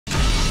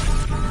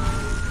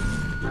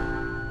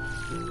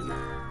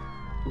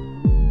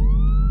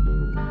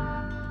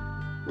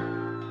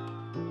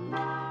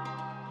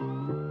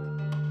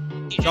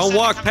Don't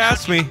walk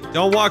past me.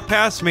 Don't walk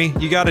past me.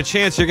 You got a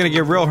chance. You're going to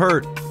get real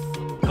hurt.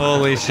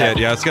 Holy shit.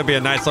 Yeah, it's going to be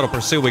a nice little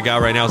pursuit we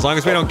got right now. As long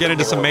as we don't get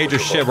into some major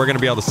shit, we're going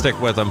to be able to stick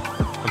with them.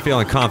 I'm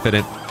feeling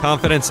confident.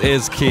 Confidence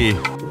is key.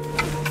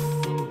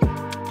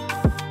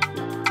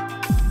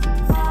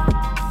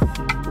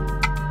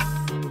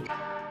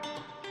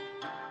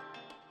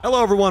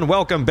 Hello everyone,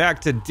 welcome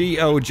back to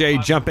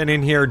DOJ. Jumping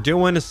in here,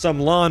 doing some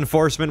law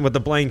enforcement with the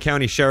Blaine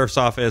County Sheriff's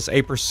Office.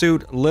 A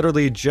pursuit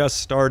literally just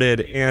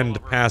started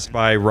and passed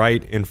by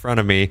right in front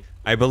of me.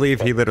 I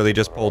believe he literally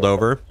just pulled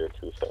over.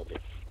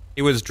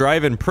 He was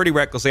driving pretty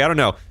recklessly. I don't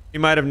know. He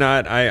might have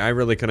not. I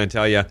really couldn't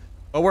tell you.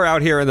 But we're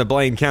out here in the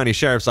Blaine County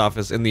Sheriff's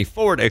Office in the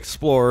Ford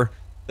Explorer.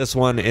 This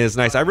one is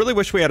nice. I really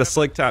wish we had a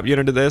slick top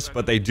unit to this,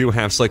 but they do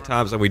have slick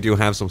tops, and we do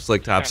have some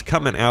slick tops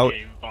coming out.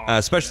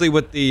 Especially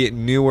with the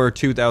newer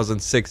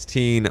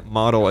 2016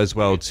 model as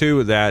well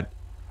too. That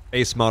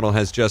base model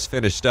has just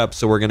finished up,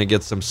 so we're going to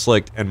get some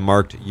slicked and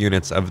marked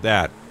units of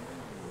that.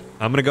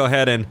 I'm going to go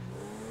ahead and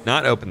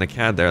not open the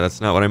CAD there.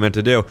 That's not what I meant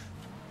to do.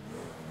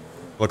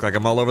 Look like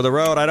I'm all over the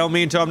road. I don't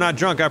mean to. I'm not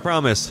drunk, I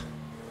promise.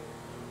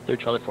 3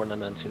 Charlie 4 9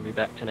 going to be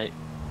back tonight.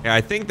 Yeah,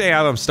 I think they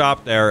have him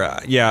stopped there.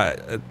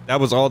 Yeah, that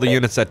was all the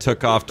units that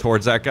took off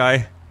towards that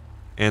guy.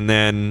 And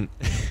then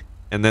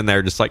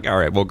they're just like, all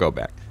right, we'll go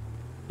back.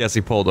 Yes,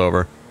 he pulled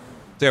over.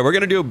 So yeah, we're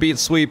going to do a beat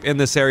sweep in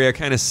this area,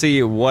 kind of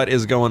see what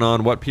is going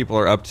on, what people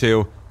are up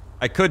to.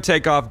 I could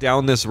take off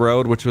down this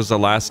road, which was the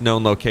last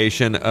known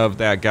location of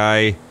that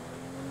guy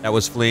that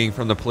was fleeing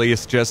from the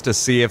police, just to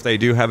see if they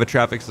do have a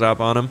traffic stop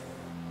on him.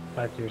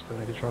 5-0, still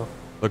in control.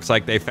 Looks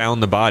like they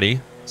found the body,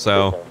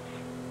 so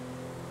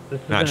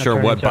not sure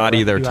what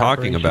body they're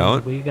talking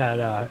about. We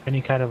got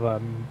any kind of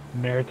a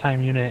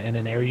maritime unit and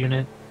an air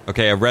unit.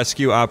 Okay, a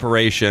rescue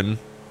operation.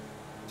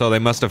 So they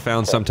must have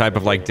found some type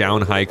of like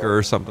down hiker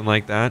or something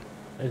like that.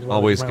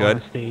 Always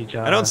good.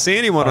 I don't see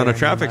anyone on a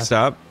traffic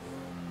stop.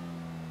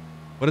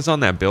 What is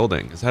on that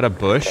building? Is that a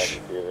bush?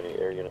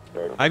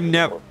 I've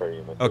never...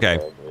 Okay.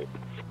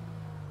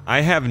 I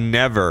have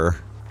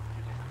never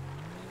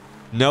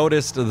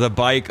noticed the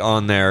bike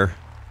on there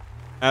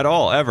at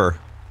all, ever.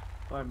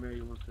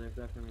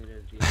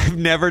 I've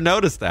never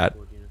noticed that.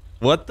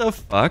 What the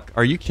fuck?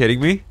 Are you kidding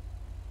me?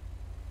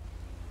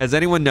 Has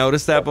anyone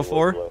noticed that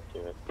before?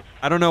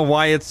 I don't know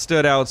why it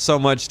stood out so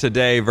much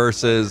today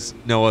versus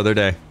no other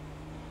day.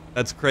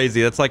 That's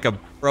crazy. That's like a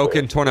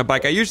broken, torn up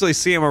bike. I usually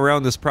see them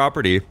around this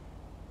property,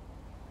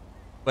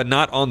 but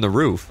not on the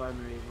roof.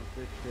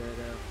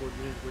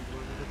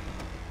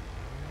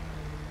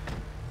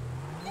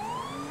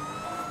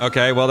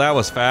 Okay, well that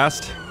was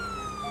fast.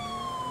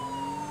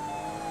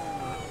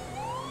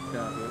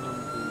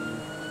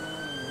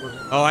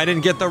 Oh, I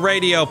didn't get the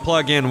radio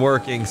plug-in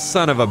working.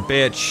 Son of a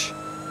bitch.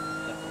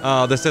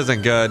 Oh, this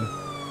isn't good.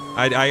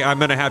 I'm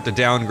gonna have to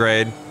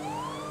downgrade.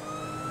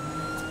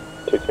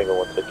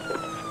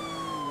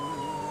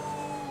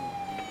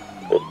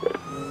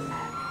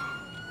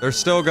 6-116. They're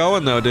still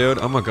going though, dude.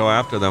 I'm gonna go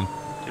after them.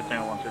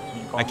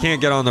 I can't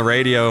get on the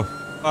radio.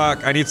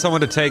 Fuck, I need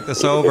someone to take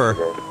this over.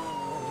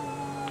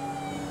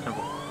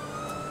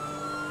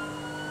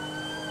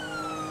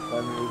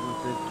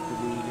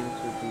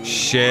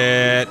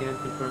 Shit.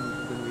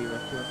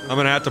 I'm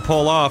gonna have to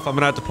pull off. I'm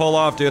gonna have to pull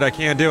off, dude. I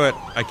can't do it.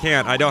 I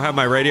can't. I don't have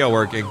my radio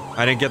working.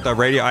 I didn't get the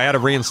radio. I had to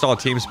reinstall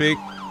TeamSpeak.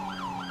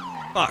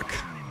 Fuck.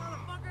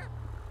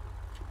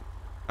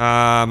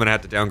 I'm gonna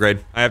have to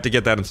downgrade. I have to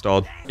get that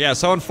installed. Yeah,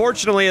 so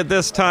unfortunately at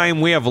this time,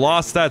 we have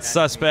lost that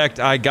suspect.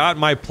 I got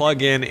my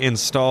plug-in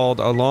installed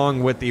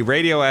along with the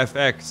radio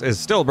FX is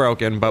still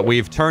broken, but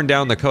we've turned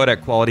down the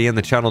codec quality in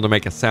the channel to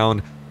make it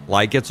sound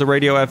like it's a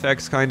radio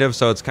FX kind of,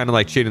 so it's kind of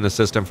like cheating the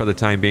system for the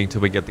time being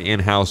till we get the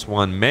in-house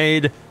one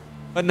made.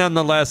 But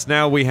nonetheless,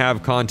 now we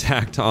have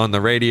contact on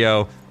the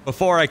radio.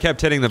 Before, I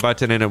kept hitting the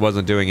button and it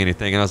wasn't doing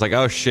anything. And I was like,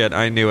 oh shit,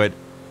 I knew it.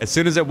 As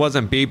soon as it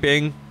wasn't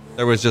beeping,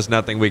 there was just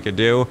nothing we could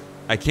do.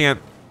 I can't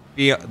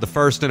be the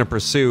first in a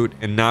pursuit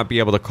and not be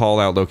able to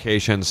call out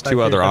locations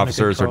to other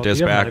officers or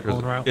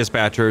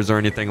dispatchers or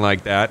anything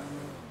like that.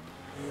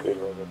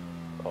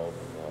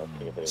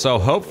 So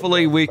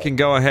hopefully we can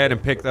go ahead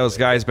and pick those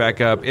guys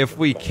back up. If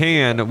we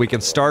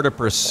can start a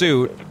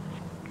pursuit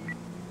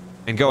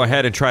and go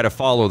ahead and try to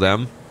follow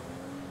them.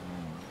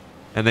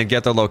 And then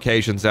get the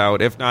locations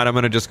out. If not, I'm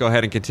going to just go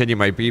ahead and continue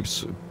my beat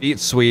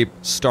sweep,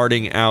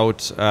 starting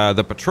out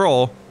the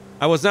patrol.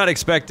 I was not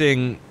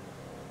expecting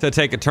to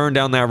take a turn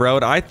down that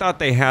road. I thought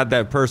they had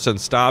that person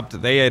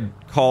stopped. They had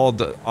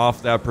called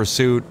off that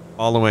pursuit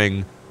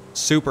following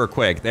super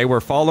quick. They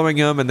were following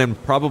him, and then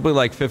probably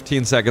like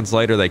 15 seconds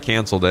later, they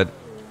canceled it.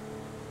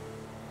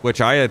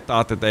 Which I had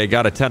thought that they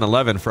got a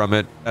 10-11 from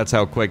it. That's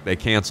how quick they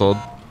canceled.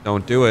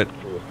 Don't do it.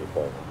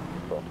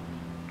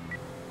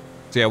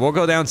 So yeah, we'll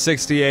go down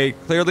 68.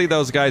 Clearly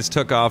those guys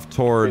took off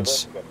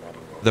towards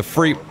the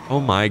free... Oh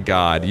my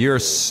god, you're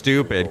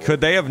stupid. Could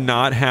they have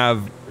not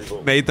have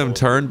made them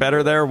turn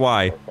better there?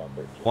 Why?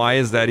 Why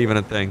is that even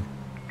a thing?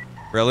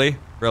 Really?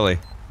 Really?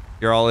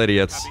 You're all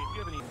idiots.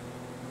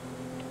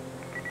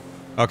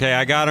 Okay,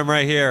 I got him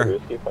right here.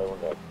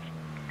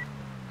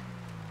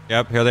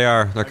 Yep, here they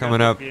are. They're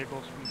coming up.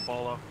 Vehicles from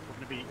Bola.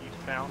 We're going to be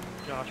eastbound,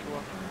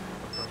 Joshua.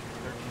 Approaching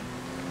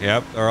 13.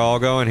 Yep, they're all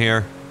going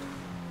here.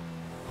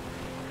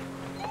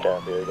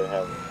 Copy, are you going to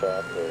have them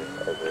stop or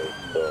are they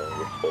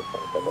still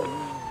coming?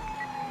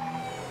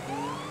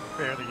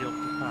 Fairly yield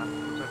this time.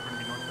 Looks like we're going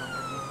to be northbound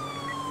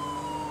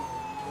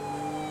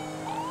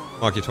 13.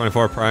 Monkey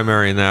 24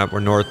 primary in that. We're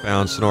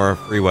northbound Sonora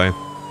Freeway.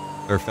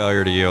 Their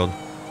failure to yield.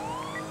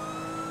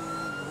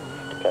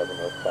 Copy,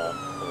 northbound.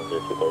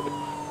 230.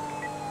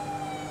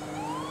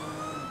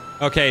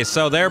 Okay,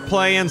 so they're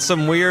playing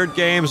some weird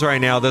games right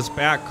now. This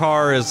back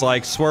car is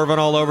like swerving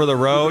all over the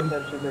road.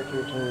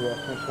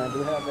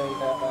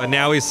 But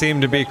now he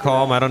seemed to be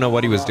calm. I don't know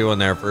what he was doing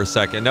there for a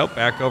second. Nope,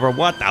 back over.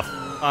 What the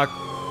fuck?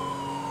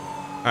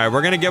 Alright,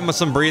 we're gonna give them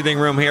some breathing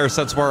room here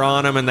since we're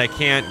on them and they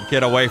can't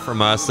get away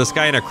from us. This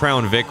guy in a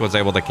Crown Vic was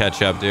able to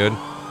catch up, dude.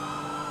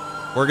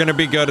 We're gonna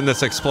be good in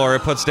this Explorer.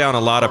 It puts down a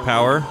lot of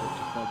power.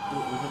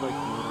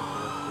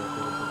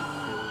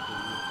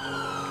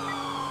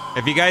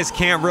 If you guys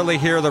can't really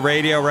hear the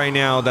radio right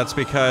now, that's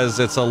because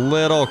it's a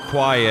little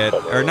quiet.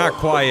 Or not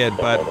quiet,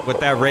 but with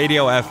that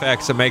radio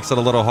FX, it makes it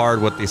a little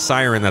hard with the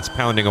siren that's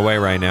pounding away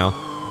right now.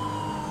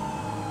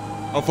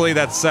 Hopefully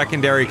that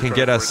secondary can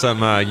get us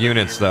some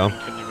units, though.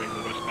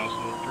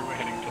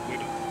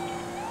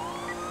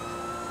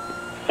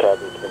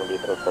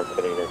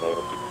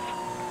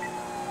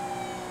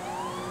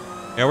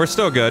 Yeah, we're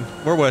still good.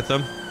 We're with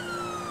them.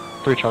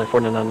 3 Charlie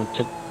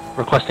 499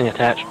 requesting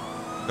attach.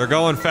 They're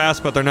going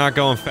fast, but they're not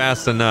going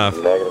fast enough.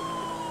 Negative.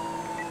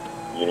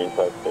 Union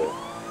 52.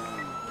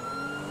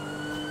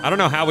 I don't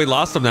know how we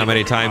lost them that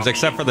many times,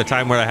 except for the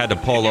time where I had to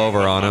pull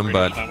over on them,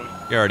 but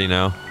you already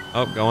know.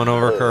 Oh, going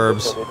over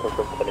curbs.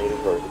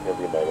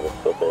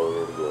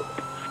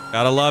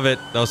 Gotta love it.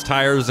 Those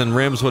tires and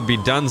rims would be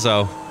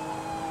donezo.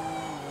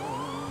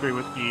 3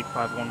 Whiskey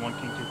 511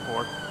 King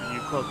 24. Are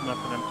you close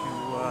enough for them to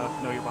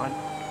know you're behind?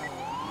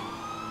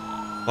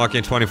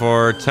 Walking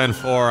 24,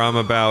 10-4, I'm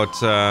about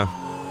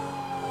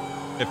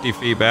 50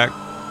 feet back.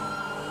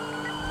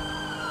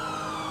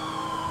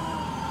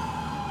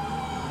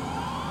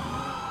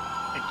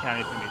 And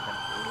county's going to be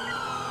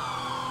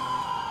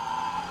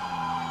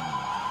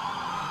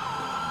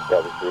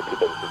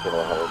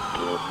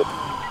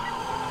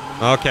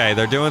 10. Okay,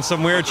 they're doing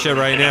some weird shit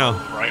right now.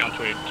 Right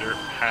onto a dirt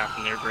path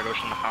near Great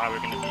Ocean High. We're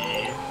going to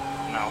be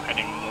now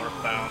heading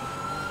northbound.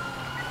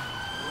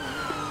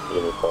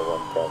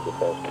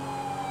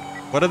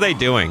 What are they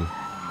doing?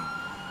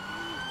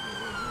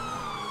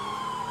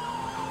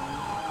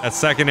 That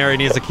secondary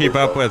needs to keep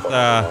up with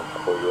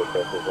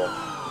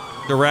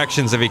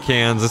directions if he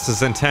can. This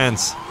is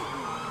intense.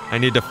 I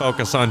need to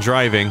focus on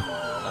driving.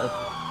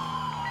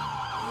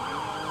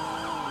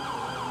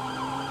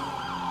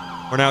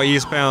 We're now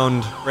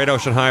eastbound Great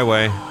Ocean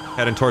Highway,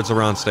 heading towards the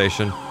Ron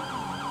Station.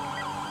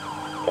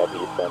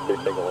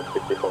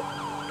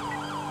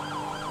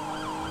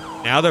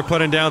 Now they're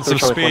putting down some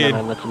speed.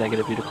 That's a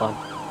negative view to climb.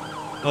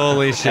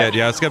 Holy shit,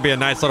 yeah, it's gonna be a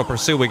nice little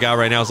pursuit we got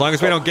right now. As long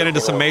as we don't get into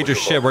some major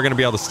shit, we're gonna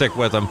be able to stick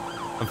with them.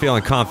 I'm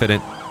feeling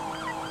confident.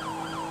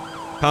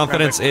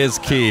 Confidence is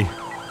key.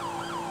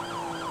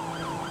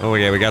 Oh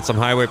yeah, we got some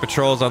highway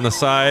patrols on the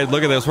side.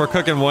 Look at this, we're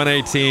cooking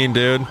 118,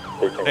 dude.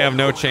 They have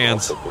no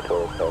chance.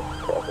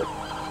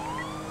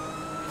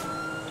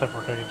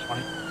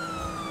 20.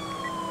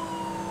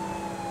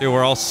 Dude,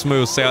 we're all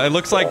smooth sail. It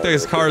looks like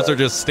these cars are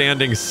just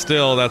standing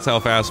still. That's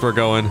how fast we're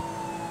going.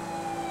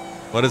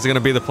 What is going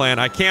to be the plan?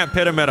 I can't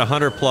pit them at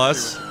 100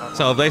 plus.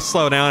 So if they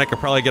slow down, I could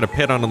probably get a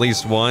pit on at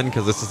least one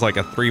because this is like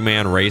a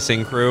 3-man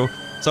racing crew.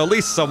 So at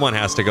least someone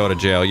has to go to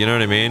jail. You know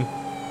what I mean?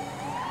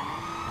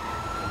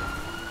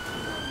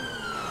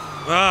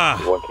 Ah.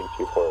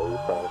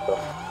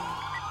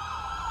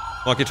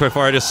 Monkey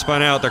 24, I just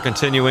spun out. They're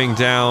continuing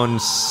down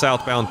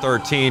southbound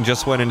 13.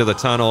 Just went into the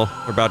tunnel.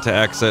 We're about to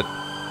exit.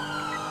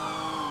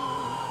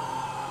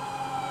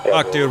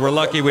 Fuck, dude, we're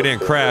lucky we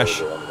didn't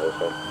crash.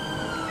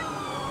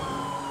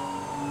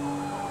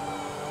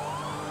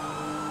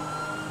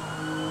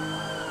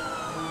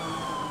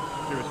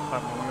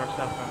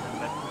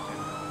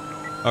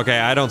 Okay,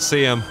 I don't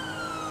see him.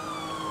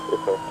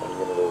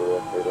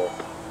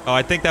 Oh,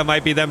 I think that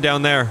might be them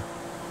down there.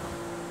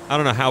 I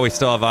don't know how we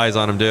still have eyes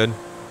on him, dude.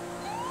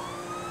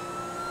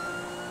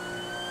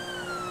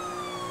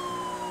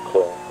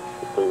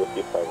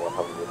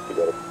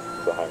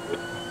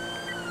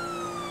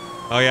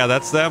 Oh yeah,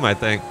 that's them, I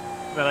think.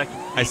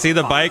 I see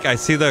the bike, I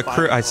see the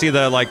crew, I see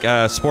the like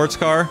sports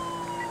car.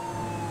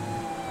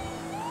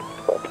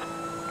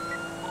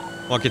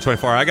 Monkey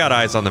 24, I got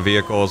eyes on the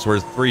vehicles. We're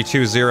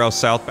 320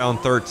 southbound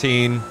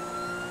 13.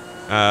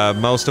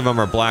 Most of them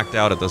are blacked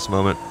out at this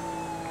moment.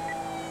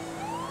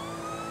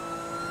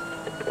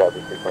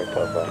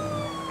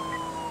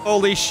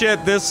 Holy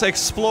shit, this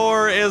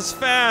Explorer is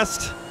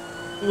fast!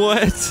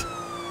 What?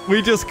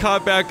 We just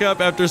caught back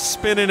up after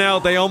spinning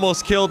out. They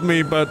almost killed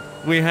me, but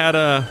we had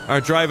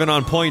our driving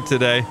on point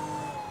today.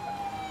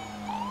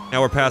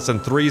 Now we're passing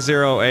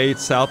 308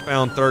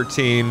 southbound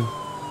 13,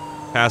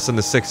 passing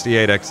the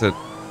 68 exit.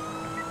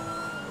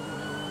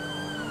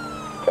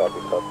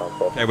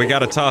 Okay, we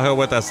got a Tahoe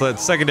with us.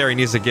 Secondary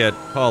needs to get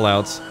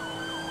call-outs.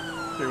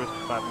 3 Whiskey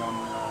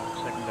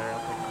 5-1, secondary,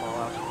 I'll take a call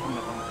out. Coming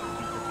up on the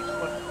 1350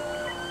 split.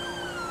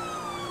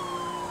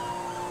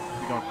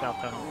 We're going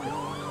southbound on 50,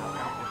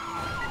 southbound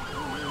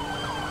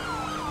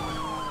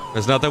 50.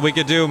 There's nothing we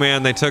could do,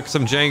 man. They took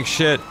some jank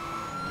shit.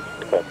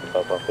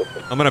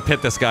 I'm gonna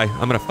pit this guy.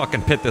 I'm gonna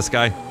fucking pit this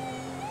guy.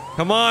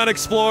 Come on,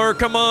 Explorer,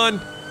 come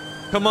on!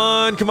 Come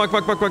on, come on, come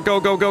on, come on, come on, go,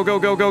 go, go, go,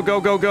 go, go, go,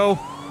 go, go.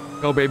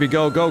 Go, baby,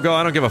 go, go, go.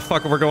 I don't give a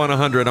fuck if we're going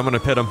 100. I'm gonna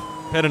pit him.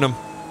 Pitting him.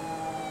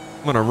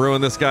 I'm gonna ruin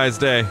this guy's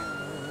day.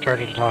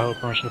 Charger to Tahoe,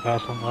 permission to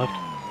pass on left.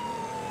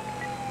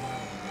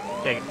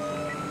 Take it.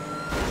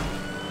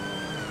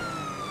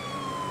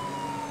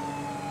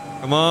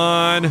 Come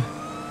on.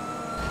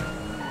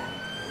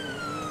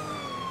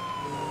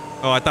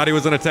 Oh, I thought he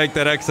was gonna take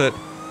that exit.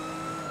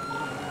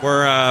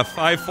 We're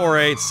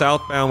 548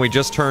 southbound. We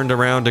just turned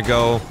around to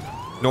go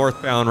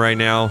northbound right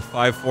now.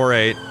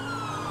 548.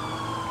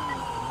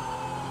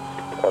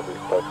 Copy,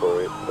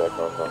 548, back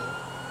northbound.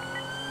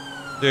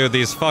 Dude,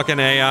 these fucking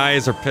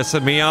AIs are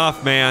pissing me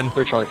off, man.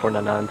 3 Charlie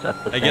 499's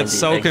at the I get Sandy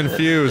so exit.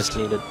 confused. Just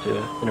needed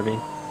to intervene.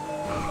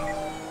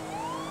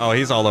 Oh,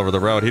 he's all over the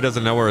road. He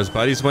doesn't know where his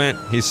buddies went.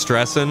 He's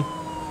stressing.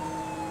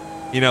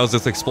 He knows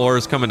this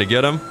Explorer's coming to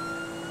get him.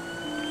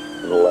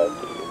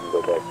 Left, you can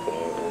go back to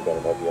him. We got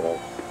enough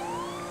units.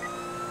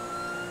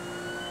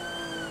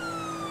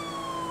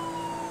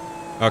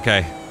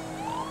 Okay.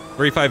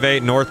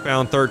 358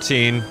 northbound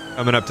 13.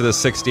 Coming up to the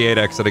 68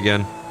 exit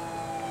again.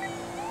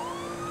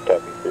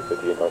 Copy,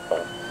 358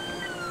 northbound.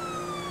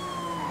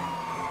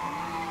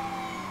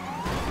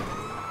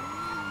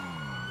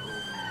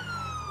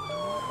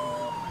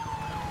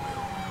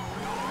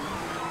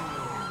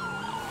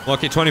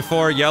 Lucky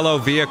 24, yellow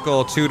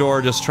vehicle,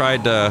 two-door, just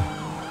tried to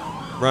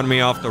run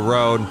me off the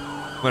road.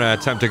 I'm gonna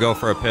attempt to go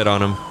for a pit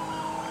on him.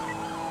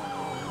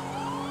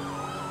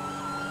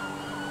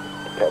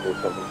 Copy,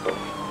 74.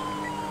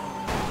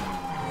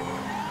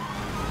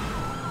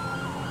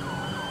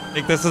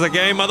 Think this is a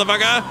game,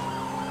 motherfucker?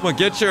 I'm gonna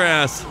get your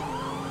ass.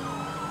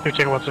 2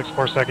 Chicken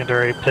 164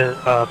 secondary, pit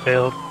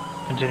failed.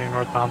 Continuing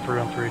northbound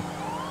 313.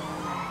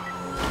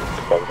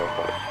 Copy,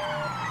 northbound.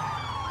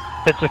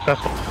 Pit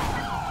successful.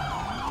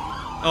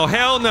 Oh,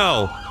 hell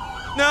no!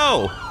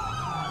 No!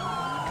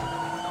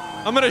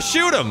 I'm gonna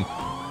shoot him!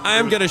 I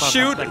am gonna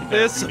shoot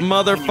this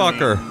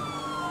motherfucker.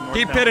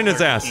 Keep pitting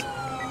his ass.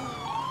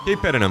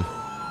 Keep pitting him.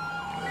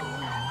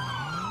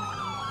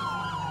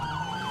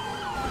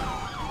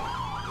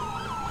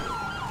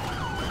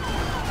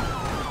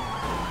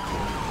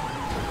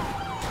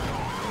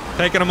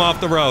 Taking him off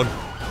the road.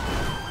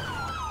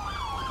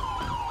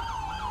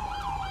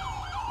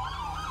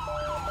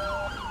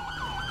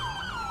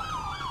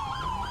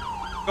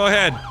 Go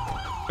ahead.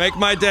 Make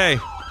my day.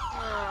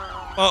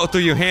 Oh,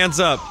 through you. Hands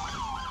up.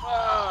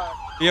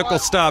 Vehicle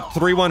stopped.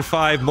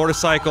 315.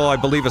 Motorcycle, I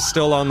believe, is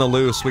still on the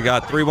loose. We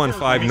got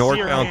 315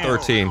 northbound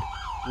 13.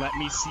 Let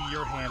me see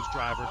your hands,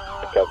 driver.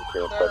 Copy,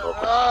 315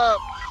 northbound.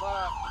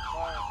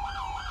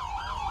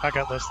 I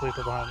got less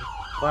lethal behind you.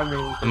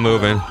 I'm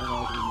moving.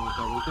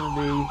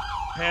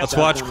 Let's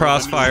watch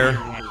Crossfire.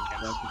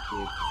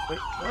 Wait,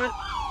 what?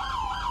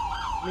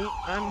 Me?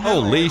 I'm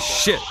Holy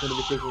shit. Gonna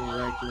be taking it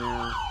right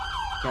now.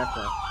 Cats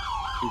off.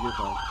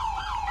 205.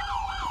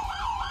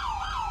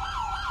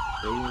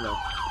 Staying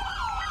left.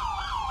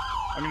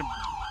 I'm gonna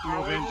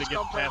move in to get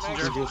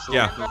passenger.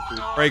 Yeah.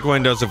 Break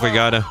windows if we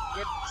gotta.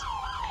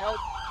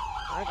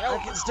 I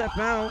can step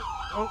out.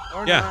 Oh,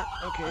 or Yeah. not.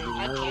 Okay.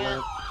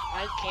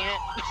 I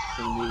can't.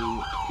 From the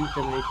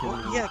 278 to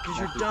Well, yeah, because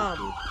you're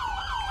dumb.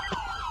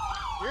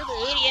 You're the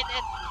idiot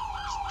that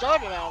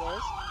started all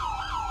this.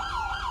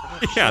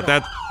 Yeah,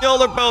 that's still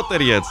they're both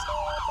idiots.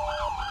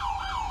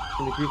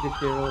 From the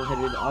 260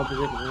 headed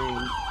opposite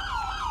lane.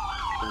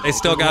 They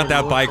still got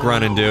that bike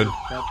running, dude.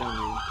 Southbound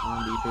lane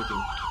on the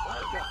 13.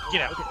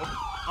 Get out.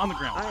 On the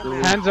ground.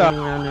 Hands up. Turning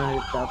around now,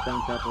 headed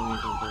southbound lane on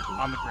the 13.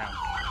 On the ground.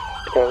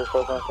 Copy,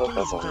 southbound, Give me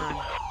some southbound.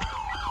 time.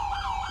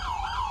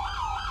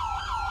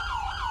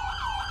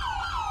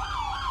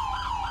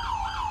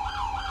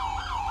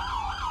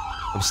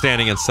 I'm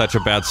standing in such a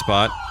bad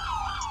spot.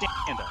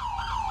 Stand up.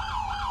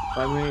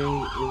 By the way, it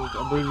was,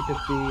 I believe we took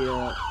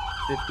the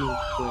 15th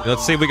split.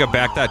 Let's see if we can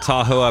back that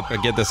Tahoe up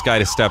and get this guy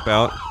to step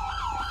out.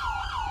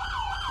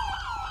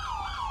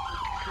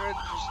 Could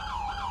just.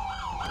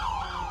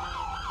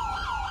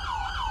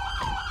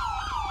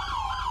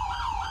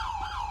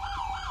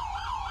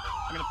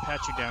 I'm gonna pat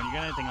you down. You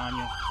got anything on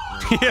you?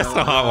 He has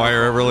to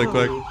hotwire it really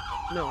quick.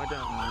 No, I don't.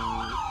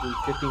 The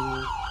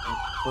 15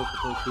 close to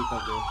close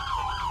 350.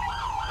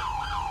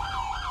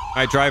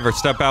 Alright, driver,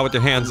 step out with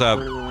your hands up.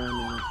 Turning around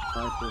now,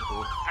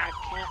 544. I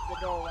can't. The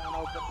door won't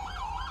open.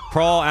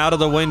 Crawl out of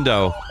the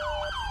window.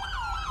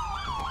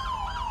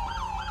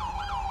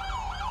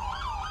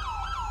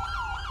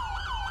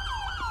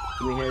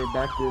 We headed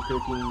back to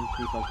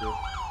 13350.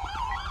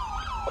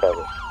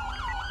 Copy.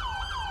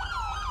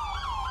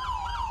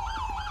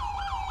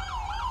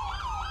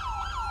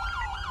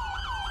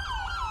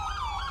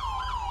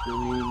 We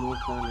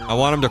northbound now. I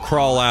want him to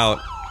crawl out.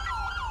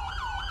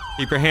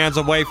 Keep your hands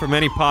away from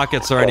any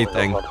pockets or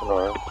anything.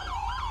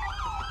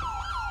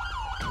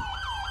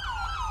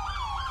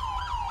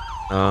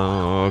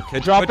 Okay,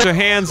 put your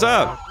hands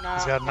up. No,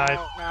 He's got a knife.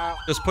 No.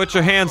 Just put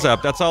your hands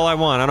up. That's all I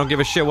want. I don't give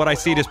a shit what I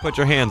see. Just put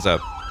your hands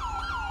up.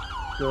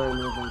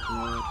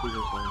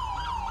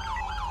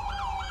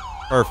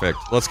 Perfect.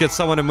 Let's get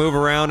someone to move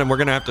around, and we're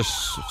gonna have to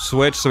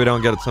switch so we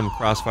don't get some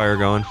crossfire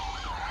going.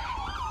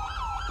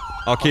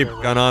 I'll keep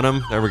gun on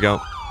him. There we go.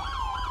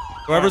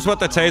 Whoever's with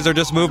the taser,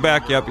 just move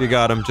back. Yep, you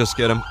got him. Just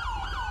get him.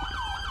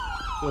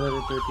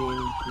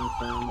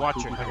 Watch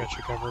it. I got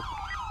you covered.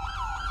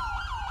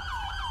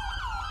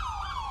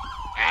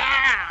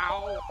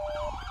 Ow!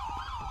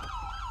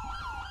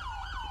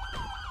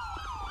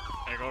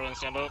 Hey, go ahead and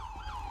stand up.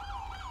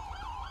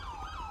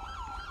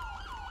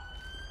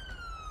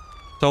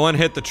 Someone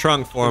hit the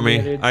trunk for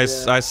me. I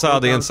saw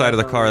the inside of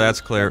the car. That's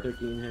clear. Hang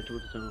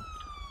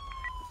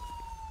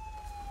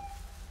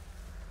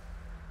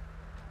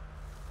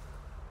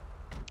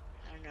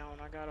on,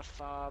 I got a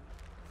fob.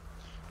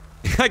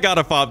 I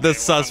gotta fob this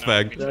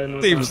suspect.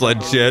 Seems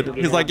legit.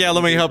 He's like, yeah,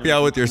 let me help you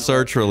out with your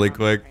search really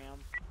quick.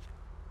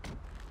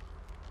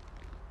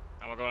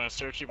 I'm gonna go ahead and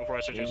search you before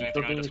I search you.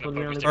 Anything, I'm just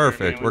gonna focus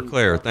Perfect. We're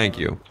clear. Thank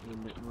you.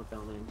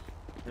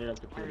 There's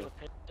a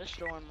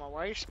pistol in my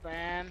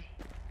waistband.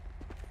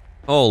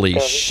 Holy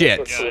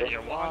shit.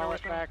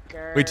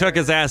 We took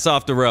his ass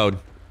off the road.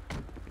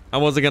 I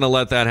wasn't gonna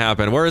let that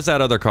happen. Where is that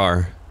other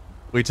car?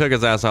 We took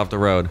his ass off the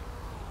road.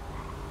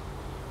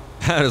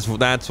 That's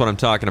what I'm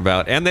talking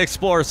about. And the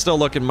Explorer's still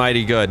looking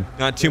mighty good.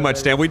 Not too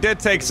much damage. We did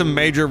take some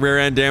major rear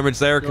end damage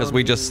there because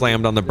we just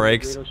slammed on the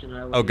brakes.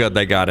 Oh good,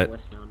 they got it.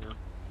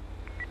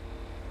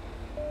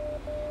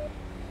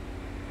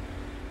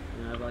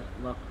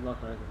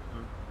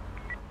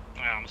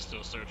 I'm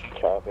still searching.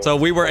 So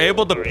we were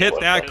able to pit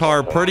that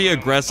car pretty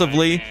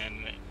aggressively.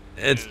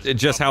 It's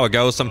just how it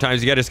goes.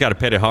 Sometimes you just got to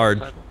pit it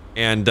hard.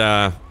 And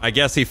I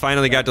guess he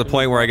finally got to the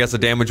point where I guess the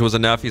damage was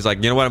enough. He's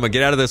like, you know what, I'm going to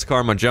get out of this car.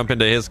 I'm going to jump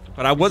into his.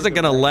 But I wasn't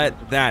going to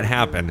let that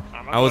happen.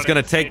 I was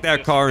going to take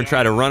that car and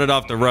try to run it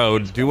off the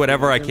road. Do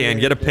whatever I can.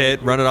 Get a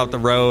pit, run it off the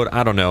road.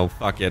 I don't know.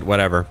 Fuck it.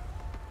 Whatever.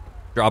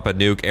 Drop a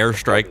nuke.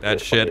 Airstrike that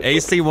shit.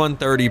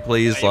 AC-130,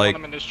 please. Hey, like.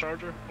 you want him in this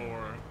charger, or?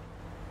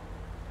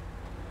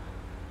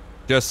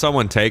 Just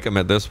someone take him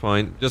at this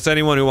point. Just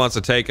anyone who wants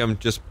to take him,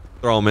 just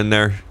throw him in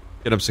there.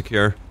 Get him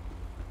secure.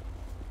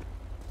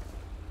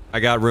 I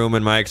got room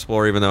in my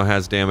Explorer, even though it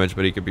has damage,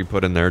 but he could be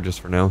put in there just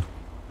for now.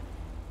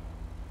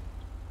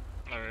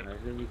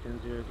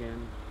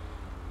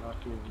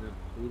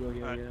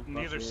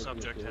 Neither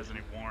subject has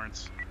any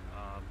warrants.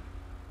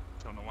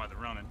 Don't know why they're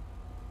running.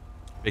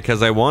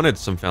 Because I wanted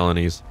some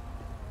felonies.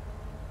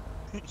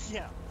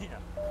 yeah.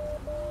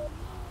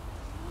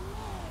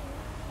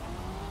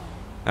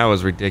 That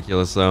was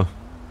ridiculous, though.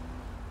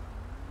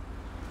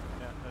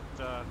 Yeah,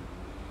 but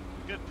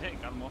good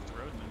pick. Got him off the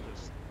road and then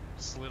just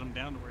slid him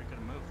down to where he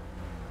couldn't move.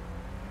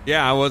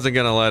 Yeah, I wasn't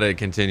gonna let it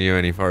continue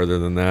any farther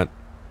than that.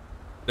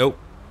 Nope.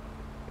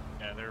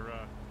 Yeah, they're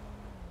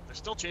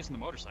still chasing the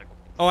motorcycle.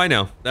 Oh, I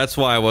know. That's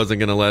why I wasn't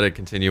gonna let it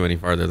continue any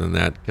farther than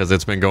that, because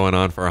it's been going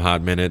on for a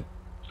hot minute.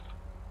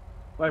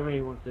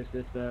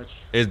 5816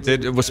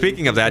 dispatch. Well,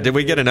 speaking of that, did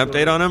we get an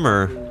update on him,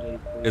 or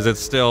is it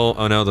still?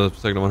 Oh no, the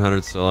signal 100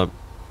 is still up.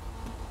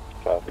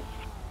 Copy.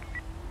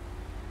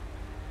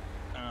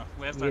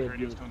 Last I heard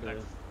he was coming back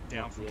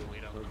down from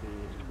Toledo.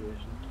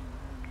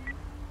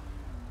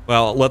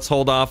 Well, let's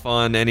hold off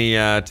on any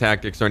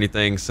tactics or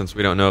anything since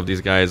we don't know if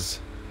these guys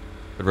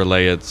could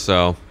relay it.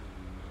 So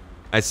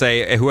I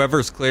say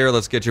whoever's clear,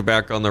 let's get you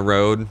back on the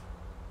road.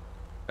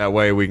 That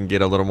way we can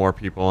get a little more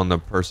people on the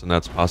person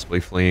that's possibly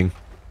fleeing.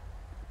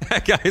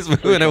 That guy's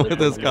moving in with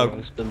his cup.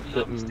 He's been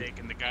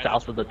sitting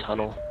south of the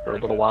tunnel for a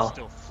little while.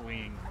 Still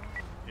fleeing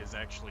is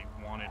actually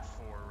wanted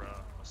for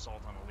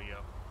assault on a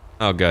Leo.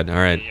 Oh, good. All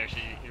right.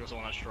 He was the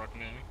one that struck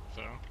me,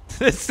 so.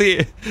 this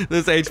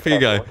HP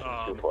guy.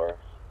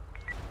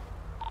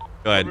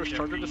 Go ahead. Which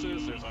charger this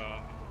is? There's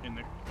in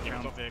the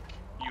Crown Vic.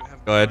 You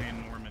have Go ahead.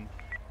 Brian Norman.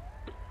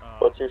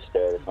 What's your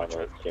status on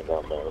the team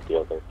down there with the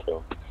other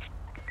two?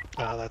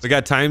 We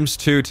got times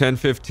 2,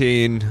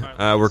 1015.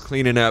 We're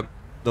cleaning up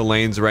the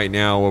lanes right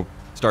now. We'll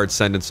start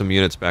sending some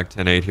units back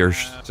 10-8 here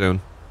soon.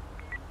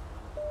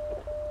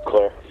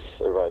 Clear.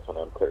 Everybody's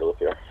on clear to lift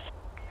here.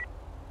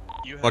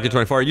 Lucky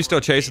 24, are you still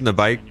chasing the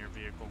bike?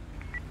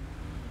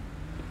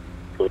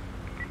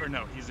 Or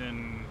no, he's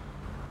in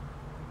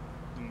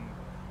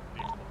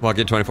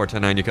Lucky 24,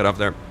 10-9, you cut off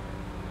there.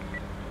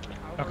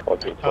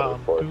 Okay.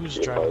 Who's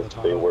driving the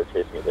tunnel? They were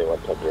chasing me. They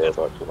went up here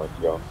about 2 months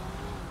ago.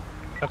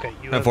 Okay,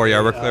 you 10-4,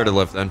 yeah, we're clear to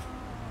lift then.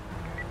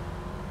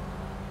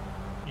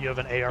 You have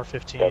an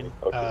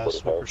AR-15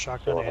 smoker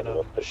shotgun and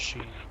a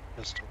machine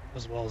pistol,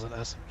 as well as an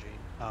SMG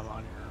on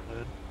your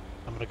hood.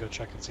 I'm gonna go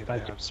check and see if they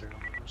have serial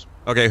numbers.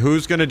 Okay,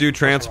 who's gonna do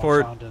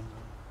transport?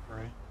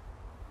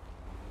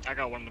 I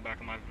got one in the back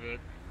of my vid.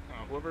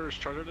 Whoever's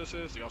charger this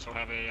is, they also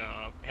have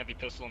a heavy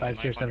pistol in the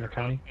knife on your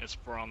gun. It's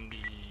from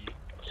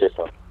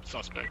the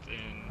suspect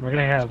in. We're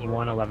gonna have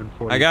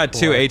 11140. I got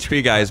 2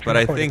 HP guys, but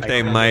I think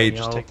they might.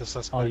 Just take the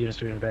suspect. All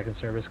units are in back in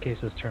service.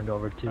 Case was turned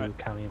over to Alright,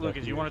 county Lucas,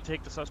 investigators. you want to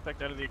take the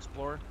suspect out of the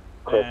Explorer?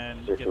 Correct.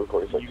 And Sir, get,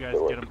 246, you guys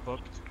get him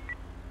booked.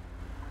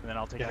 And then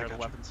I'll take care of the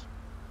weapons.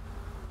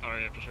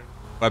 Alright, yeah, for sure.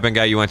 Weapon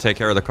guy, you want to take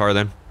care of the car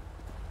then?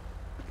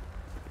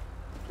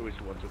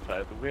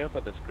 125. Do we have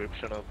a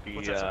description of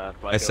What's the that,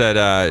 I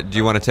said, do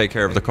you want to take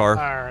care of the car?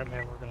 Alright,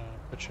 man, we're gonna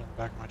put you in the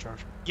back of my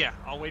charger. Yeah,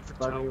 I'll wait for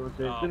Bobby, Tom. it's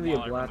gonna be a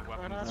while I run black, the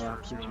weapons Well,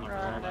 that's first. what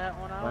ride that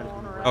one. I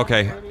wanna ride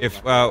Okay, it.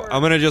 if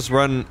I'm gonna just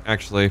run.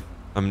 Actually,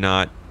 I'm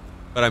not,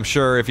 but I'm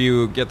sure if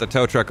you get the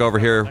tow truck over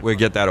here, we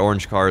get that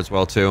orange car as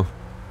well too.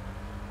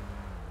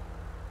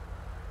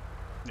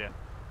 Yeah.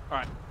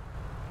 Alright.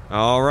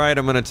 All right,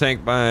 I'm gonna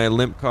take my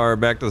limp car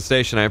back to the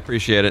station. I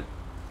appreciate it.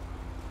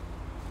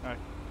 Alright.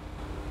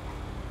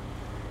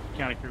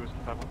 County crew was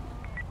 51.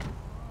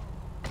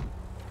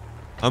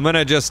 I'm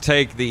gonna just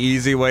take the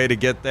easy way to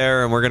get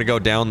there, and we're gonna go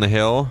down the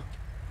hill.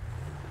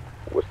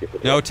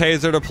 No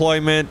taser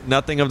deployment,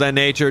 nothing of that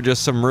nature.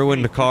 Just some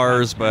ruined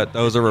cars, but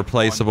those are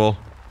replaceable.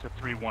 To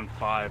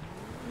 315.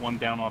 One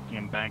down off the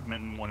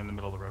embankment and one in the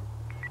middle of the road.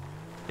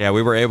 Yeah,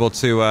 we were able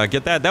to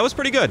get that. That was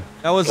pretty good.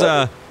 That was,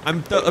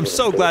 I'm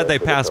so glad they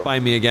passed by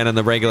me again in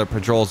the regular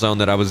patrol zone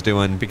that I was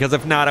doing, because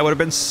if not, I would have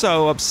been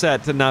so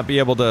upset to not be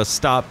able to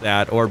stop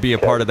that or be a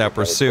part of that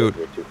pursuit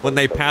when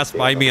they passed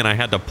by me and I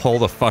had to pull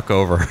the fuck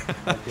over.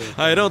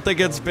 I don't think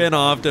it's been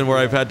often where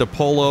I've had to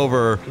pull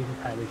over.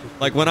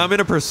 Like, when I'm in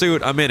a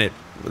pursuit, I'm in it.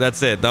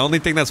 That's it. The only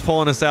thing that's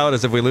pulling us out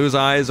is if we lose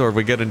eyes or if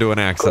we get into an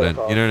accident.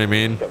 You know what I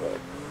mean?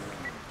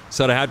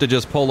 So to have to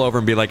just pull over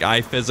and be like,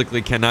 I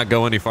physically cannot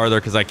go any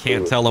farther because I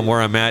can't tell him where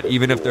I'm at,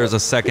 even if there's a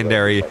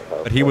secondary.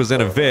 But he was in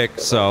a Vic,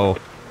 so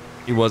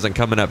he wasn't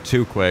coming up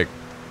too quick.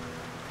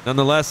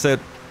 Nonetheless,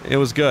 it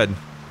was good.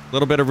 A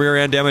little bit of rear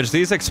end damage.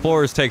 These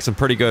Explorers take some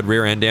pretty good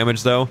rear end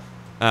damage, though.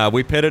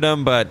 We pitted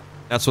them, but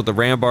that's what the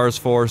ram bar's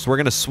for. So we're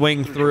going to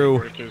swing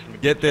through,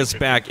 get this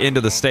back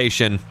into the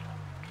station,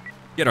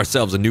 get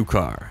ourselves a new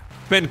car.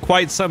 It's been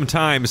quite some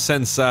time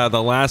since the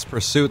last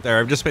pursuit there.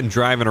 I've just been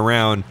driving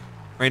around.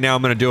 Right now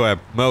I'm going to do a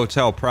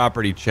motel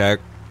property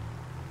check.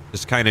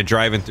 Just kind of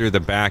driving through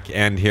the back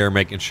end here,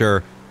 making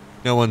sure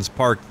no one's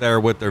parked there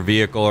with their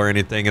vehicle or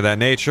anything of that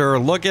nature.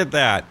 Look at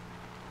that.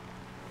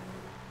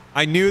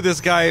 I knew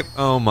this guy.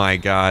 Oh my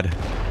god.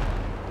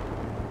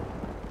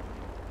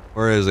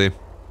 Where is he?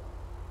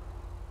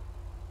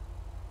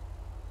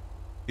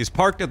 He's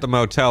parked at the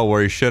motel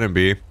where he shouldn't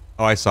be.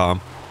 Oh, I saw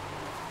him.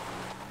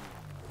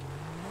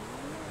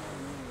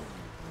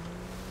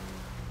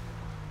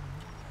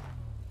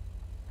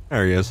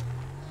 There he is.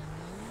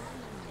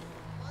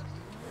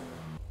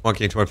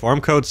 Monkey 24. I'm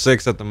code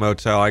 6 at the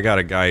motel. I got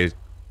a guy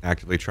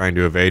actively trying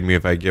to evade me.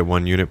 If I get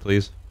 1 unit,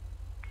 please.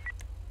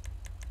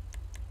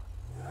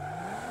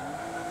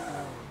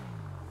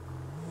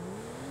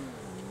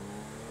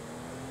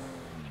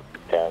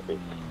 Copy.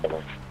 Come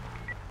on.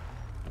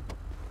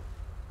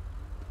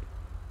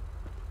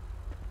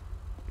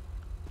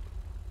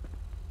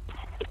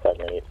 Five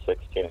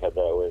 9816, head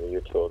that way to your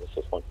tool. This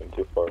is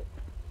 1.24.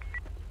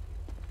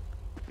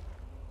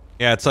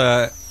 Yeah, it's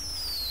a.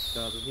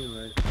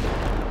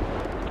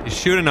 He's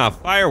shooting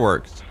off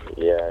fireworks.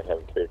 Yeah, I have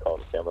a 3 call.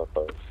 Stand by,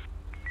 folks.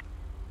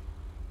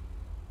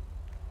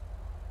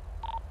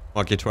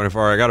 Monkey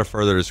 24. I got a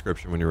further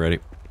description when you're ready.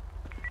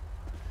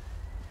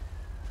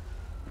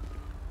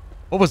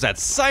 What was that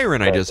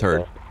siren I just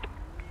heard?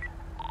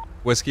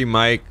 Whiskey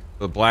Mike,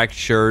 the black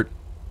shirt,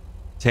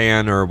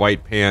 tan or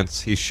white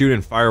pants. He's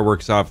shooting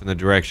fireworks off in the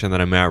direction that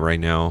I'm at right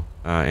now,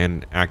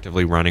 and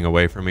actively running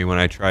away from me when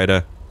I try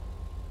to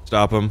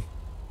stop him.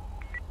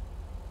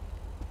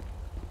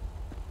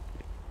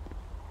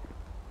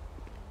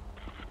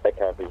 I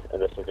copy,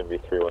 and this is going to be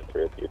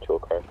 313 at the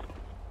utility car.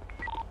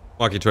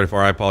 Monkey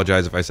 24, I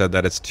apologize if I said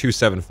that. It's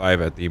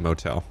 275 at the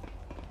motel.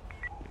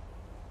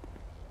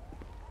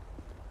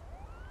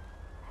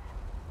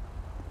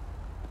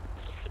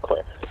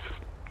 Clear.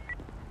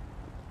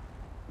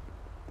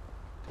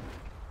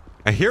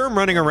 I hear him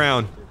running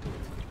around.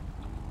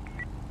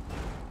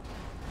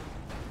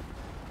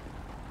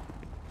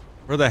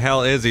 Where the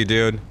hell is he,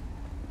 dude?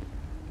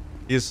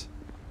 He's...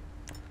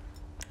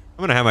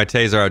 I'm gonna have my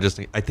taser out just...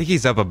 I think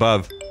he's up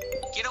above.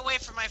 Get away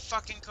from my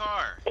fucking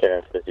car!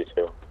 Karen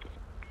 52.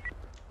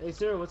 Hey,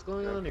 sir, what's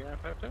going on here?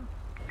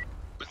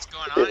 What's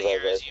going on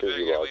here is you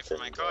better get away from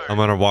my car. I'm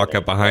gonna walk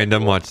up behind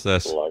him. Watch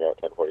this. Log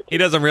out 1042. He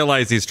doesn't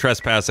realize he's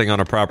trespassing on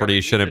a property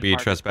he shouldn't be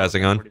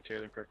trespassing on.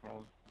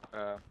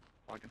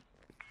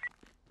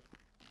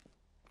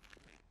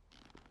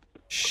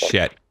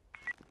 Shit.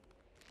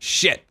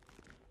 Shit.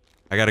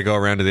 I gotta go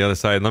around to the other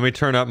side. Let me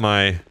turn up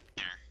my...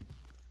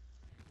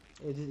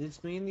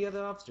 It's me and the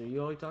other officer.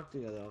 You always talk to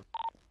the other officer.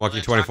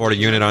 Walking 24 to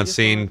unit on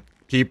scene.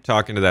 Keep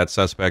talking to that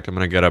suspect. I'm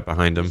gonna get up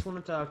behind I him. just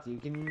want to talk to you.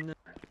 Can...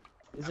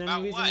 Is there About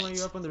any reason what? why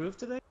you're up on the roof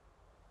today?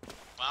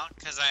 Well,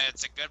 because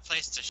it's a good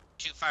place to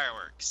shoot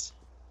fireworks.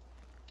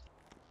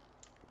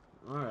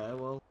 Alright,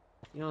 well,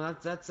 you know,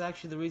 that's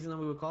actually the reason that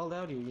we were called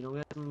out here. You know, we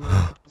had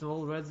some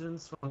old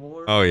residents from the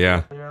war. Oh,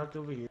 yeah. They're out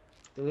over here.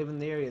 They live in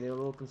the area. They're a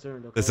little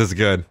concerned. Okay. This is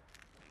good.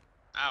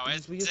 Oh,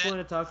 We just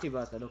wanted to talk to you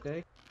about that,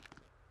 okay?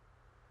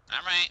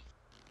 Alright.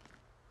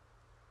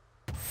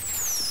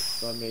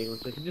 So, mate,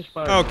 looks like you just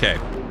fired. Okay.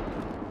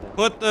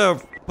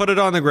 Put it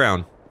on the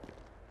ground.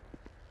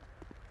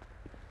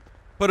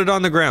 Put it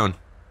on the ground.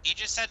 He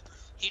just said.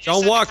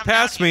 Don't walk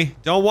past me.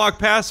 Don't walk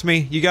past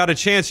me. You got a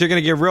chance. You're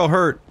gonna get real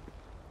hurt.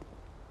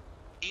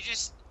 He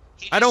just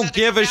I don't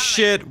give a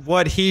shit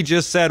what he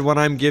just said when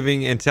I'm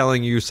giving and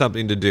telling you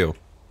something to do.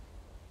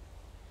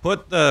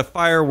 Put the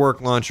firework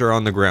launcher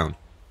on the ground.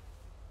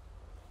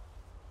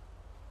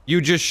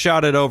 You just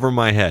shot it over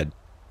my head.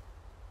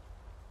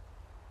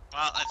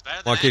 Well, it's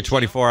better than Lucky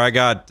 24, I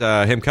got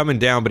him coming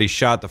down, but he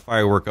shot the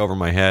firework over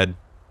my head.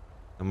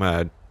 I'm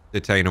gonna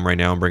detain him right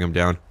now and bring him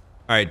down.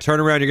 Alright, turn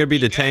around, you're gonna be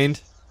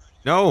detained.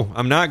 No,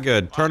 I'm not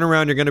good. Turn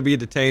around, you're gonna be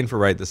detained for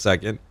right this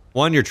second.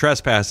 1, you're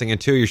trespassing, and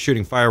 2, you're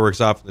shooting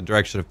fireworks off in the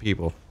direction of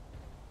people.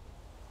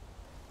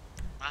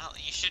 Well,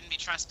 you shouldn't be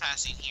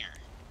trespassing here.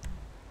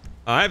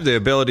 I have the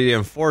ability to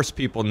enforce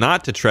people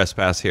not to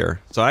trespass here,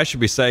 so I should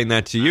be saying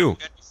that to you.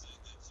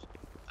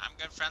 I'm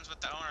good friends with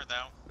the owner,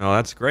 though. Oh,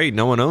 that's great.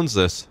 No one owns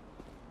this.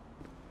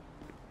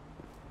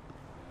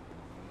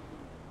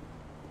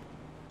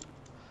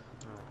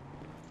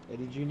 Hey,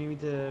 did you need me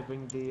to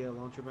bring the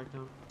launcher back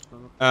down?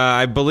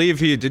 I believe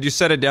he... Did you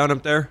set it down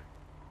up there?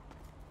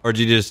 Or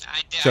did you just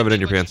shove it in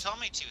your pants?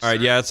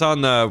 Alright, yeah, it's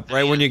on the...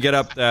 Right when you get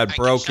up that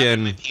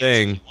broken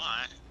thing,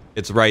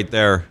 it's right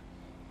there.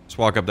 Just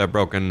walk up that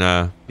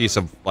broken piece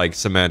of, like,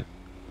 cement.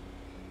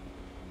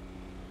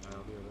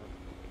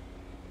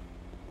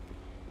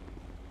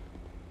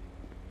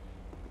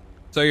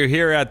 So you're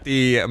here at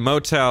the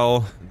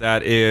motel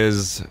that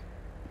is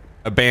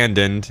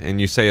abandoned,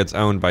 and you say it's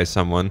owned by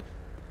someone.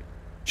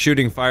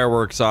 Shooting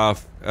fireworks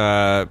off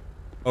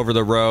over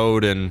the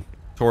road and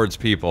towards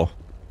people.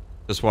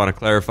 Just want to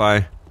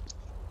clarify. Well,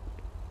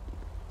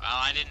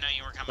 I didn't know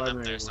you were coming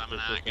up there, so I'm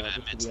not gonna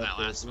admit to that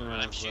last one.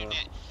 I'm shooting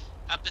it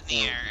up in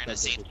the air in a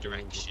safe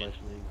direction.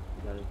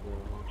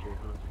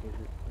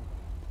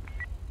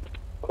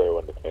 Clear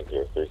 1 to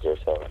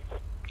 307.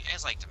 You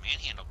guys like to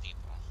manhandle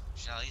people.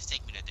 You should at least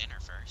take me to dinner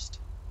first.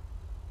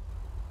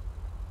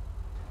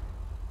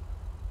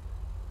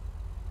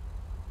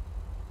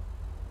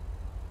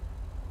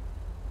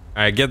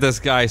 Alright, get this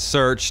guy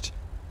searched.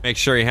 Make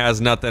sure he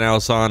has nothing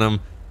else on him.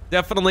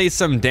 Definitely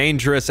some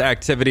dangerous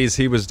activities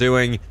he was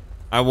doing.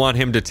 I want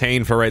him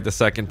detained for right this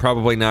second.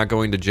 Probably not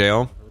going to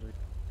jail.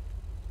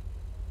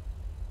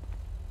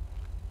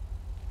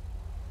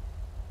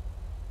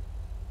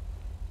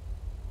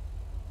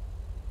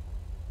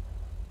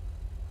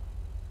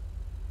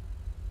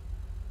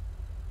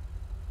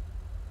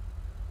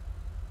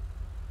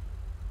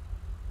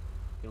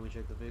 Can we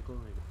check the vehicle?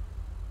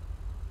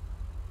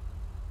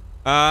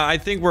 I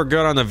think we're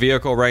good on the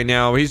vehicle right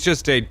now. He's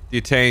just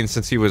detained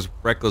since he was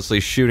recklessly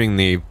shooting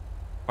the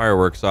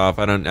fireworks off.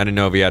 I didn't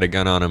know if he had a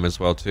gun on him as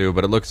well too,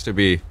 but it looks to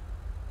be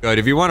good.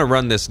 If you want to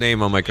run this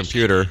name on my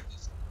computer,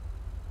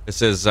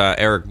 this is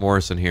Eric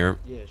Morrison here.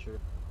 Yeah, sure.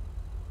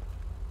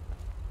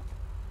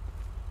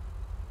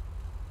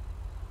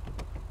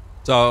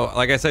 So,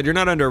 like I said, you're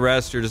not under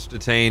arrest. You're just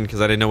detained because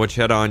I didn't know what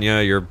you had on you.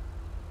 You're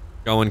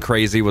going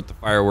crazy with the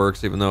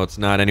fireworks, even though it's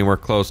not anywhere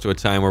close to a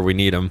time where we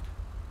need them.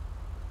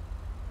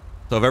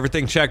 So if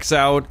everything checks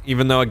out,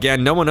 even though,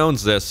 again, no one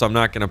owns this, so I'm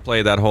not going to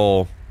play that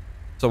whole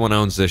someone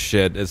owns this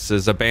shit. This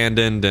is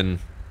abandoned, and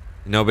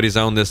nobody's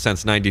owned this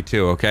since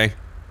 92, okay?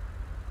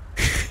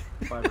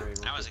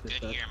 That was a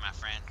good year, my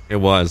friend. It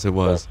was, it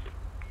was.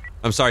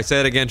 I'm sorry, say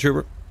it again,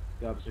 Trooper.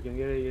 Yeah, officer, can I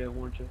get a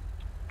warrant check?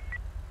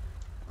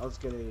 I'll just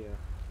get a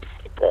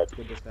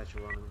good dispatcher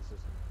run on the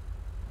system.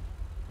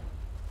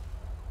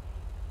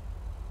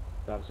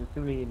 Officer, it's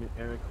going to be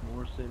Eric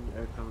Morrison,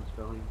 Eric Common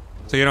Spelling.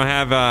 So you don't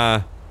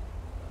have,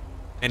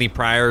 any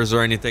priors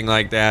or anything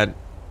like that?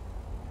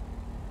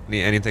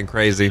 Anything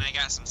crazy? I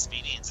got some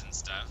speedings and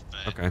stuff,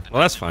 but okay,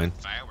 well that's fine.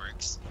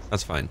 Fireworks.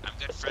 That's fine. I'm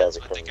good friends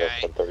with the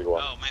guy.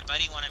 Oh, my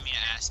buddy wanted me to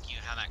ask you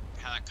how that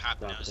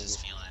cop nose is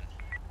feeling.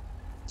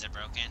 Is it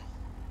broken?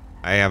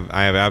 I have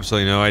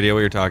absolutely no idea what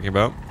you're talking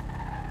about.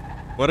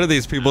 What are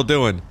these people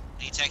doing?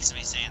 He texted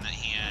me saying that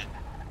he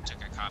took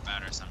a cop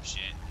out or some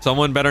shit.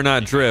 Someone better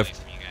not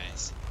drift. You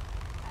guys.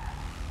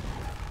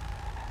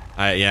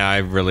 Yeah, I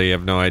really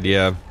have no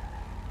idea.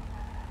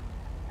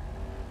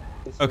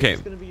 Okay. Is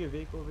this gonna be your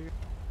vehicle over here?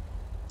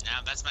 No,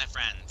 that's my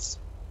friend's.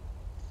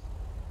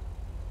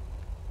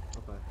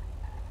 Okay.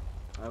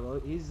 Well,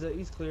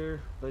 he's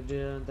clear, but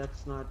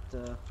that's not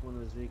one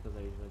of his vehicles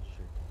that he's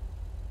registered.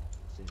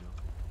 So, you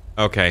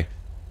know. Okay.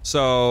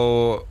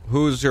 So,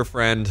 who's your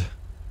friend?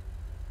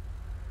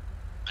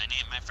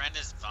 My friend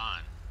is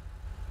Vaughn.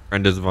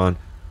 Friend is Vaughn.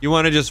 You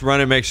want to just run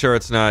it, make sure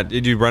it's not...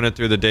 Did you run it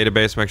through the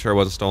database, make sure it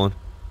wasn't stolen?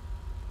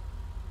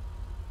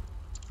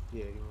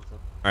 Yeah,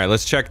 alright,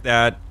 let's check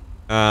that.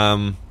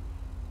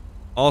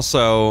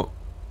 Also,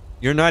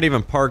 you're not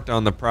even parked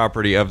on the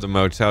property of the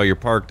motel. You're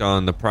parked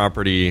on the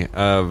property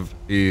of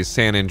the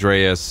San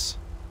Andreas.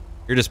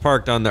 You're just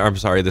parked on the... I'm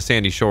sorry, the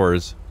Sandy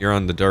Shores. You're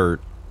on the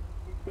dirt.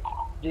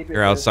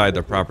 You're outside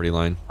the property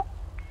line.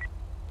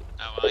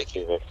 Oh, well, I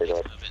can move it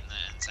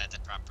inside the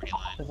property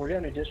line. So if we're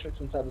getting any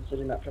districts inside the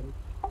city map,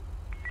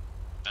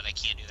 But I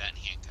can't do that in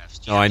handcuffs.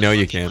 Oh, I know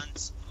you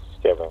can't.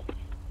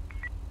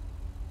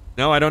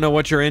 No, I don't know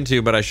what you're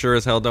into, but I sure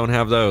as hell don't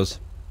have those.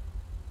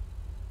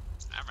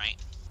 Alright.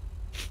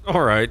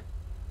 Alright.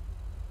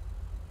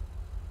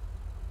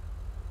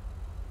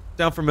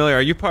 Sound familiar?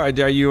 Are you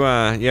you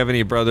have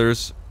any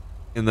brothers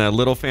in the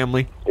Little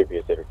family?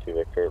 CBS 82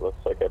 Victor, it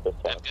looks like at this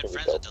time. I'm good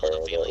friends with the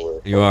Little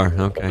family. You are?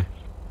 Okay.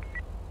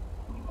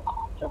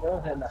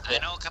 I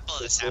know a couple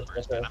of the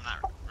sappers, but I'm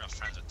not real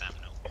friends with them,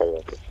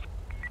 no.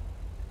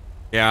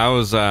 Yeah, I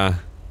was, yeah,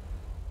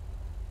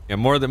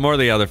 more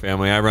the other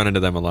family. I run into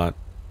them a lot.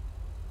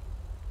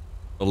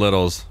 The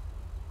Littles.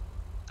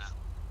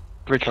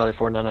 3 Charlie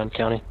 499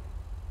 County.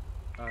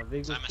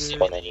 So I'm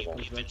assuming that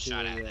you've been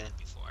shot at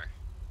before.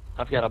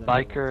 I've got a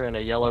biker and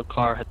a yellow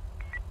car.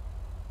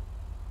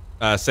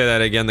 Say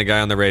that again. The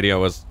guy on the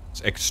radio was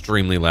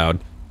extremely loud.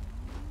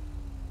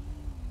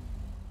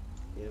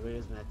 Yeah, but it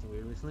is acting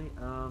weird recently.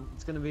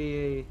 It's gonna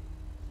be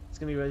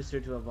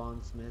registered to a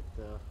Vaughn Smith.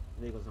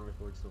 Vehicle's not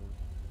reported stolen.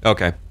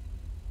 Okay.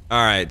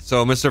 All right.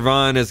 So Mr.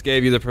 Vaughn has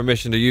gave you the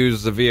permission to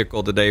use the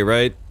vehicle today,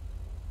 right?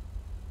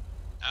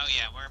 Oh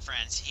yeah, we're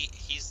friends.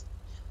 He's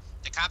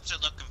the cops are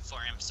looking for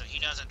him, so he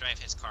doesn't drive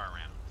his car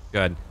around.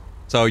 Good.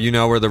 So you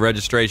know where the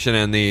registration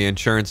and the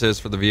insurance is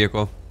for the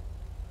vehicle?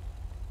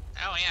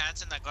 Oh yeah,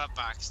 it's in the glove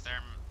box.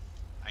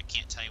 I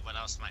can't tell you what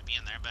else might be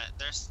in there, but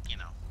there's, you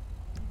know.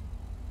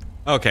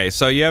 Okay,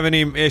 so you have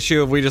any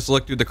issue if we just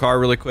look through the car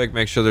really quick,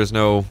 make sure there's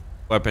no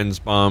weapons,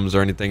 bombs,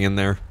 or anything in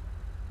there?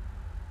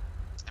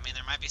 I mean,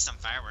 there might be some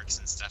fireworks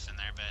and stuff in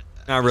there,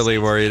 but... Not really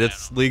worried.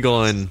 It's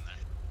legal in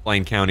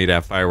Blaine County to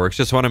have fireworks.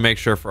 Just want to make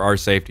sure for our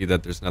safety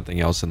that there's nothing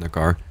else in the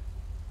car.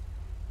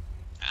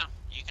 Oh,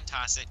 you can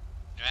toss it.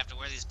 Do I have to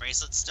wear these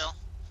bracelets still?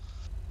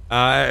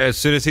 As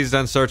soon as he's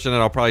done searching it,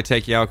 I'll probably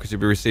take you out because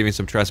you'll be receiving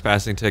some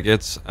trespassing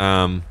tickets.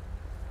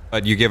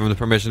 But you give him the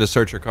permission to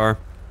search your car?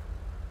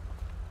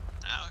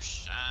 Oh,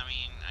 I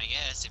mean, I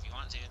guess if you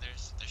want to, there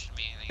shouldn't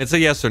be anything. It's a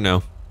yes or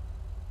no.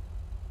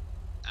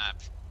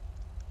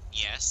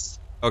 Yes.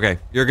 Okay,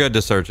 you're good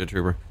to search it,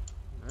 Trooper.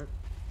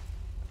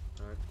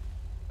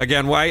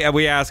 Again, why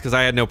we asked because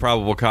I had no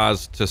probable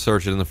cause to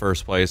search it in the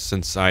first place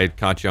since I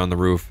caught you on the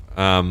roof.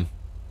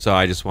 So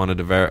I just wanted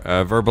to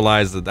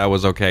verbalize that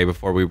was okay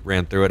before we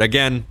ran through it.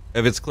 Again,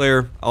 if it's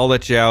clear, I'll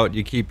let you out.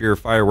 You keep your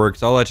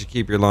fireworks. I'll let you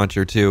keep your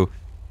launcher too.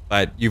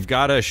 But you've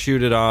got to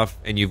shoot it off,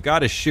 and you've got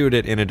to shoot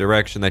it in a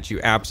direction that you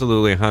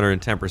absolutely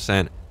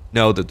 110%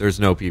 know that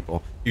there's no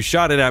people. You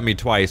shot it at me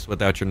twice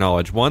without your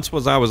knowledge. Once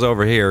was I was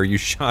over here. You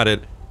shot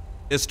it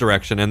this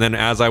direction, and then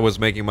as I was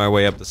making my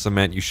way up the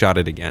cement, you shot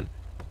it again.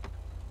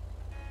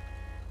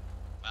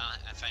 Well,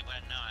 if I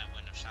wouldn't know, I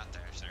wouldn't have shot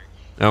there, sir.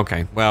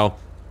 Okay, well...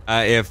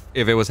 if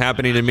it was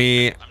happening to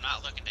me... I'm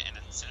not looking to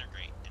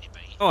incinerate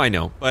anybody. Oh, I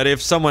know. But if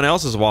someone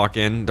else is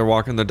walking, they're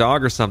walking their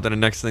dog or something,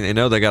 and next thing they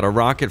know, they got a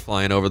rocket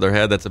flying over their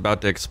head that's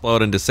about to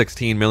explode into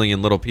 16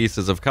 million little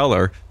pieces of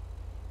color,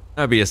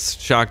 that'd be a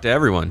shock to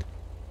everyone.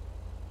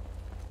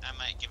 I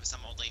might give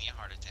some old lady a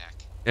heart attack.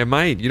 It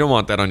might. You don't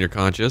want that on your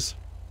conscience.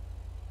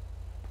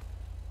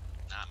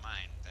 Not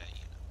mine, but,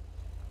 you know.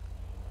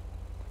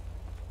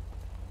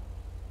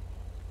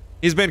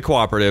 He's been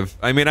cooperative.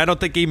 I mean, I don't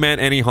think he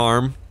meant any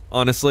harm,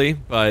 honestly,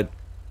 but,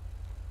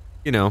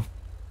 you know,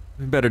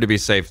 better to be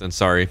safe than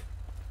sorry.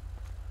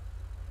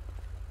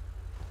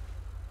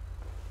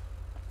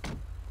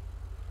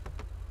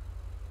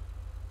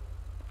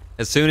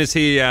 As soon as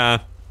he,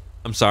 I'm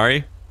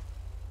sorry,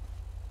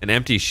 an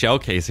empty shell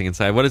casing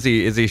inside. What is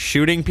he? Is he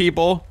shooting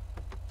people?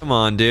 Come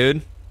on,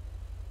 dude.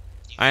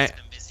 You been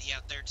busy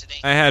out there today?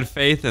 I had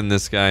faith in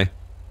this guy.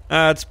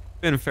 It's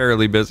been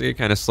fairly busy. It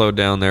kind of slowed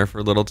down there for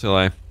a little till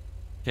I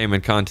came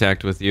in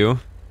contact with you.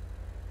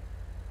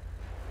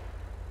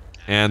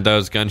 And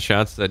those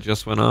gunshots that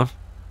just went off.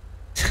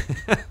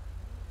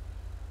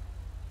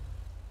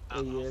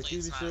 Hopefully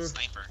it's not a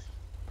sniper.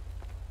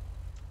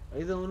 Are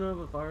you the owner of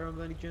a firearm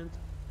by any chance?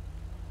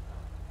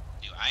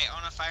 Do I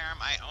own a firearm?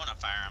 I own a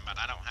firearm, but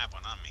I don't have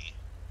one on me.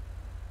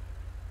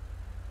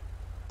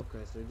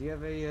 Okay, so do you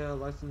have a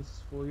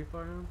license for your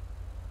firearm?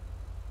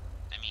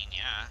 I mean,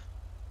 yeah.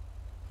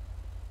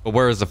 But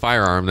where is the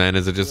firearm then?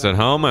 Is it just at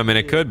home? I mean,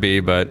 it could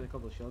be, but... A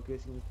couple of shell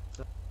casings.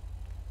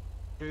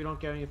 Sure you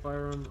don't carry a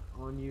firearm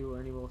on you or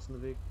anywhere else in the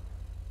vehicle?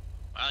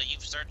 Well,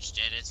 you've searched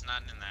it. It's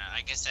not in there.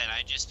 Like I said,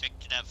 I just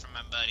picked it up from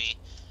my buddy.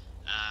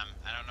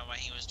 I don't know what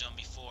he was doing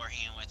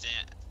beforehand with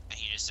it.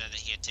 He just said that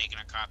he had taken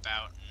a cop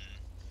out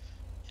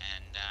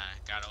and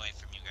got away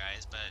from you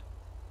guys, but,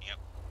 yep.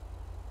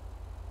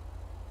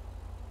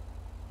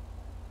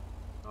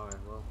 Alright,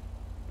 well.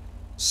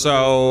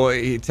 So,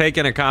 he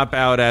taking a cop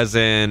out as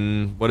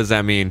in... What does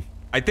that mean?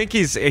 I think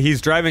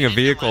he's driving a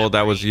vehicle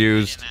that was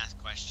used... I didn't ask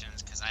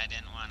questions because I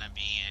didn't want to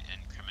be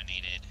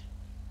incriminated.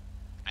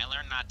 I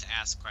learned not to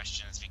ask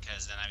questions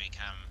because then I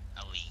become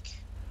a leak.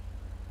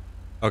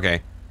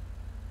 Okay.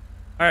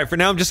 Alright, for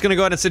now I'm just gonna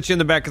go ahead and sit you in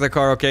the back of the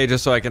car, okay?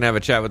 Just so I can have a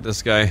chat with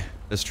this guy,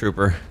 this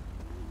trooper.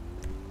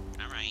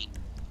 Alright.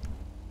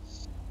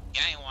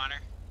 Yeah, you want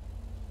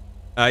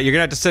her. You're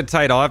gonna have to sit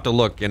tight. I'll have to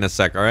look in a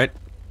sec, alright?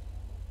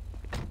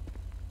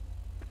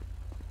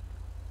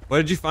 What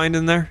did you find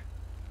in there?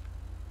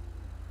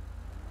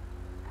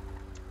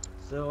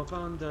 So I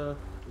found the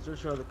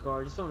search of the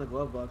car. Just found the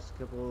glove box, a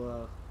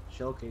couple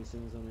shell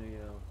casings on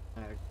a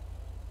mag.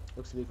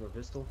 Looks to be for a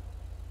pistol.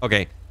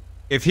 Okay.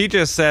 If he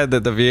just said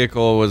that the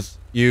vehicle was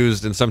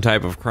used in some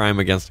type of crime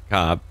against a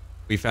cop,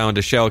 we found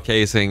a shell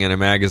casing and a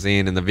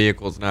magazine, and the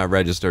vehicle's not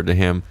registered to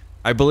him.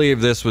 I believe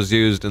this was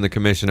used in the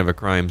commission of a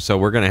crime, so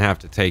we're gonna have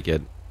to take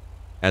it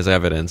as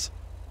evidence.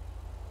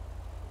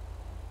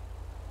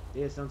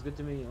 Yeah, sounds good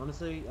to me.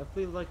 Honestly, I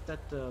feel like that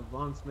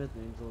Von Smith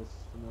name feels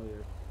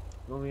familiar.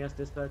 You want me to ask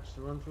dispatch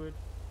to run through it?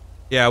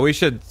 Yeah, we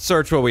should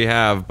search what we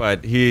have,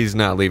 but he's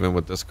not leaving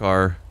with this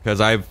car,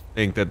 because I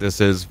think that this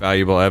is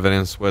valuable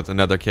evidence with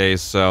another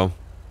case, so...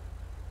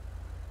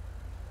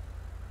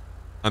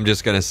 I'm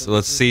just gonna,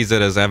 let's seize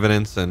it as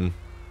evidence, and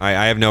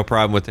I have no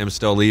problem with him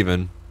still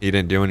leaving. He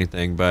didn't do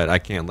anything, but I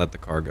can't let the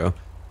car go.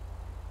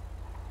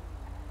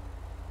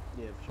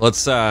 Yeah, for sure.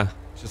 Let's,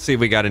 just see if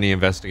we got any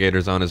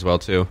investigators on as well,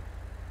 too.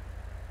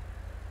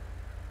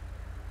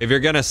 If you're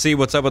gonna see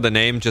what's up with the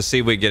name, just see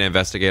if we get an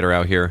investigator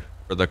out here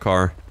for the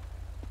car.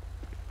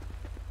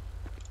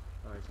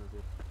 Alright, sounds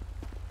good.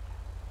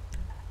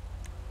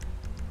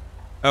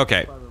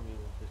 Okay.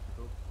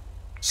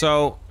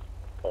 So,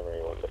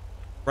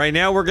 right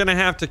now we're gonna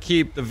have to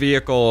keep the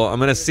vehicle. I'm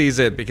gonna seize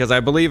it because I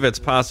believe it's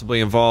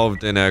possibly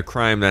involved in a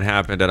crime that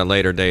happened at a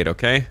later date,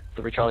 okay?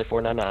 3 Charlie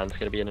 499 is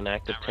going to be in an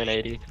active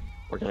 1080.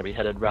 We're going to be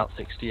headed Route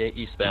 68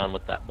 eastbound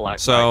with that black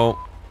So,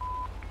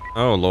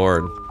 oh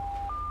lord.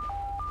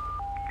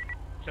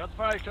 Shots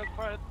fired, shots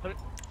fired.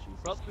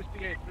 Route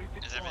 68,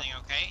 361. Is everything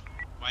okay?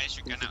 Why is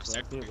your gun out,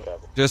 sir?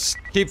 Just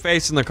keep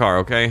facing the car,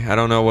 okay? I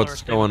don't know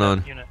what's going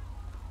on.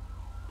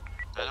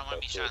 I don't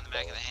want to be shot in the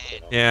back of the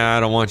head. Yeah, I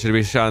don't want you to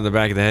be shot in the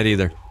back of the head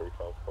either. Do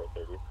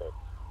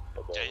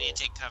I need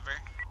to take cover?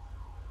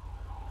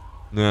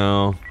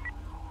 No.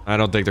 I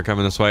don't think they're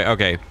coming this way.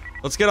 Okay.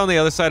 Let's get on the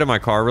other side of my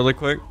car really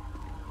quick.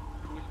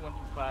 Cruise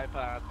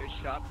 125, they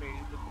shot me.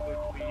 This is going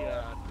to be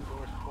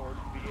 2-door sport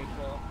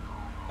vehicle.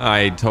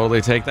 I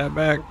totally take that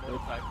back.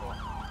 Motorcycle.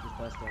 Just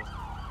past us.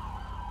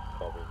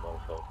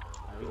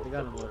 They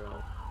got a motor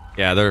on.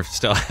 Yeah, they're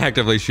still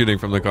actively shooting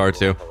from the car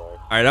too.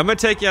 Alright, I'm gonna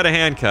take you out of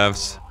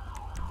handcuffs.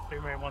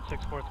 Marine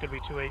 164 is going to be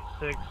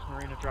 286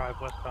 Marina Drive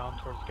westbound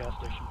towards the gas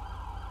station.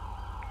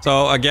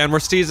 So again, we're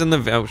seizing the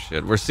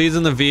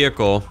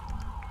vehicle.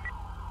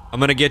 I'm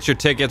gonna get your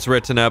tickets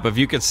written up. If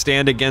you could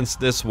stand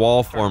against this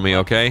wall for me,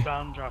 okay?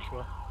 Westbound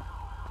Joshua.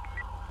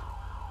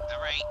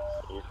 Alright.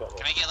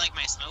 Can I get like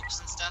my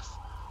smokes and stuff?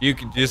 You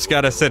just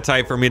gotta sit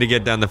tight for me to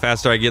get done. The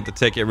faster I get the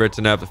ticket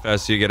written up, the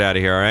faster you get out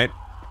of here, alright?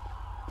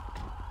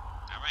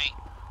 Alright.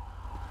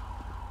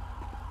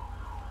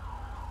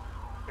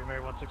 Mary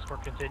 164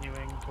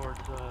 continuing towards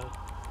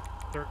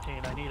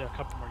 13. I need a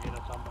couple more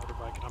units on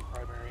motorbike and on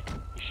primary.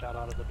 He shot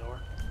out of the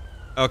door.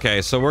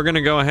 Okay, so we're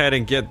gonna go ahead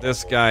and get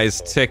this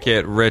guy's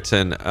ticket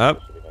written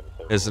up.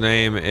 His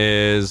name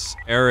is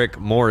Eric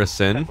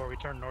Morrison. Before we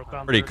turn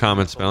northbound, Pretty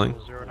common spelling.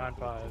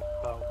 095,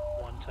 about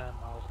 110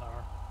 miles an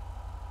hour.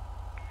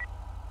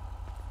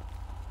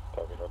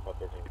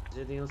 Is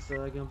there anything else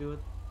I can do with?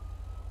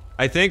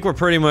 I think we're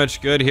pretty much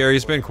good here.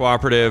 He's been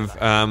cooperative.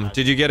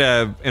 Did you get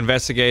a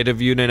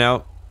investigative unit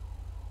out?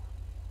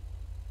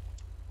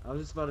 I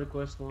was just about to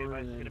request one,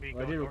 and then,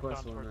 I did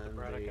request one, and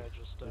they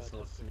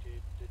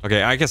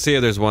Okay, I can see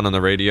if there's one on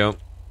the radio.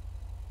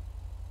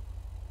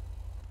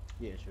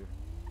 Yeah, sure.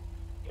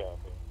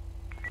 Copy.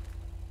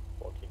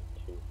 Walking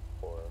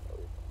 2-4,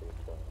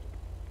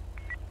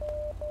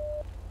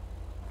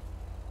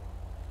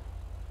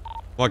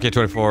 Walkie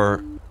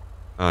 24.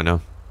 Oh no.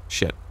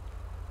 Shit.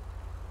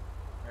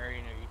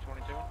 Marion, are you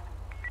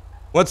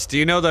 22? Do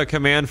you know the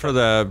command for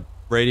the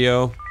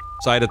radio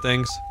side of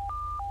things?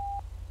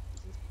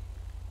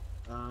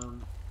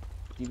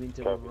 Do you mean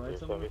to override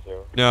something?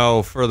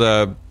 No, for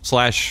the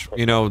slash,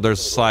 you know, there's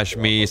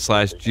 /me/GOOC,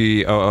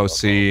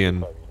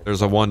 and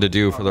there's a one to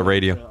do for the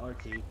radio.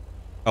 RT.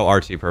 Oh,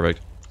 RT,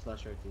 perfect.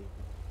 /RT.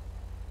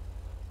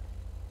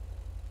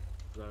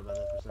 Forgot about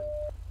that for a second.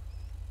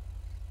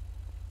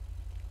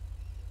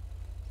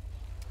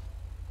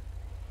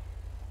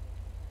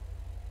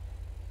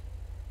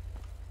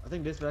 I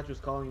think dispatcher's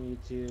calling you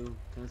to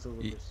cancel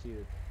the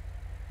pursuit.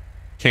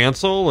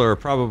 Cancel or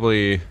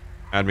probably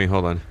add me?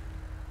 Hold on.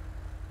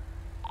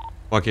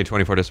 Walkie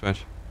 24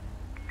 dispatch.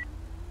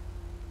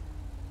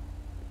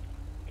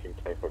 King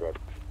 24, go ahead.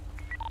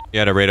 You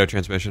had a radio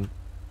transmission.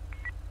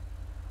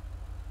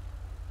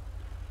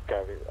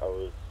 Copy. I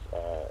was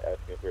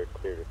asking if we were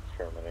clear to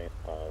terminate.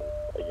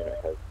 A unit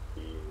has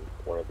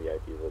one of the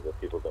IDs of the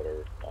people that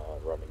are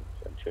running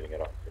and shooting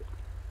it on.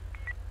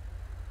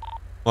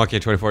 Walkie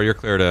 24, you're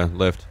clear to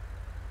lift.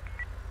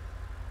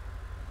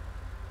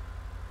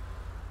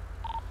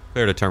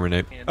 Clear to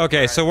terminate.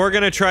 Okay, so we're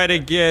gonna try to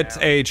get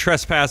a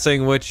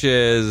trespassing, which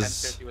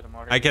is...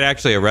 I could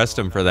actually arrest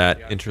him for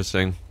that.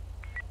 Interesting.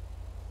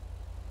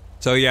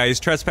 So yeah, he's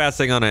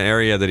trespassing on an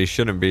area that he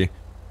shouldn't be.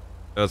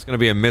 So it's going to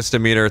be a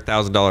misdemeanor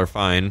 $1,000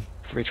 fine.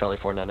 3 Charlie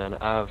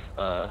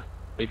 499.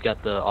 We've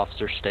got the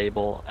officer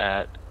stable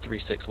at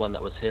 361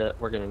 that was hit.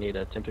 We're going to need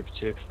a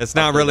 1052. It's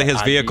not really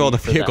his vehicle. The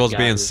vehicle's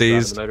being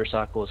seized. The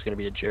motorcycle is going to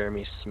be a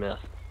Jeremy Smith.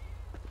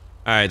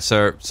 All right,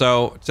 sir.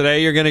 So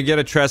today you're going to get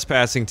a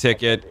trespassing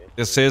ticket.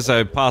 This is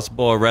a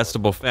possible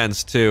arrestable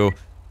offense too,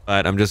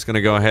 but I'm just going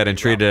to go ahead and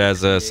treat it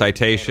as a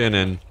citation,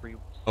 and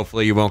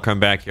hopefully you won't come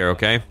back here,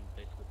 okay?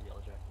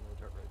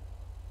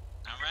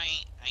 All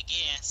right, I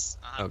guess.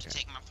 I'll have to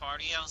take my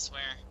party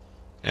elsewhere.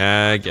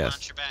 I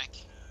guess.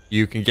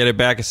 You can get it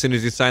back as soon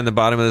as you sign the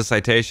bottom of the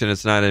citation.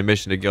 It's not an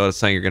admission to guilt. It's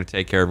something you're going to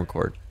take care of in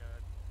court.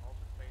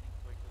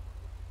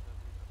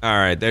 All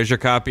right, there's your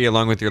copy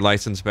along with your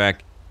license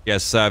back.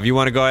 Yes, if you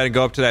want to go ahead and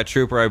go up to that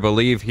trooper, I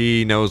believe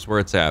he knows where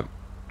it's at.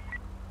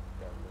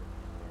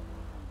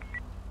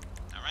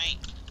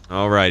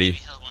 All righty.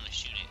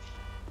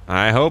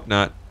 I hope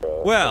not.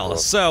 Well,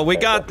 so we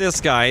got this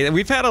guy.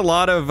 We've had a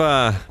lot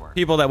of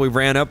people that we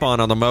ran up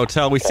on the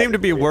motel. We seem to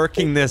be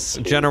working this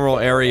general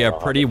area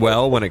pretty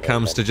well when it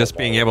comes to just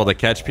being able to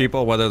catch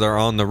people, whether they're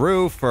on the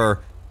roof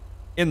or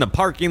in the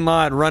parking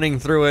lot, running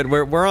through it.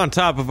 We're on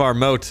top of our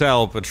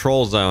motel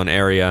patrol zone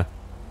area.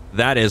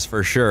 That is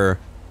for sure.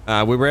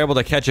 We were able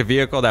to catch a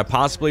vehicle that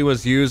possibly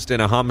was used in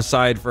a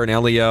homicide for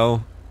an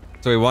LEO.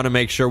 So we want to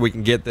make sure we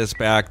can get this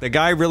back. The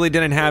guy really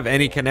didn't have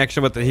any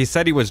connection with it. He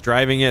said he was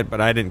driving it, but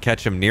I didn't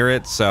catch him near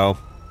it, so...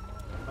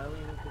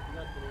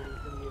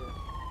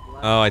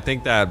 Oh, I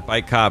think that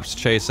bike cop's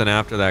chasing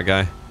after that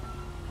guy.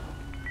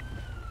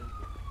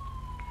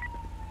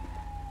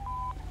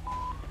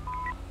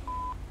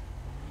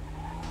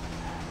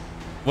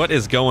 What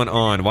is going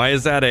on? Why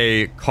is that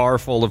a car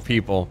full of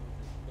people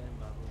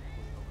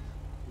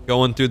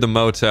going through the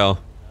motel?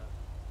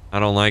 I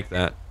don't like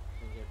that.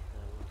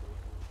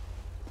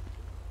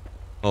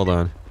 Hold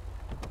on.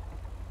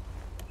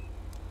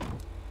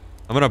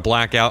 I'm gonna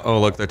black out.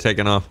 Oh, look, they're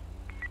taking off.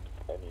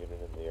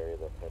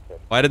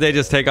 Why did they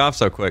just take off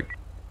so quick?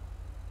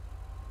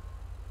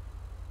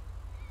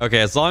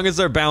 Okay, as long as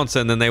they're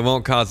bouncing, then they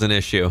won't cause an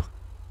issue.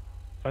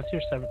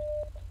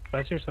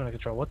 507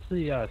 Control, what's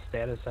the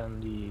status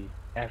on the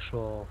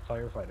actual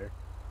firefighter?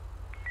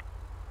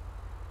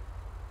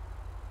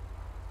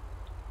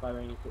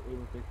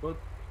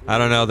 I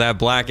don't know, that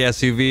black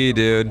SUV,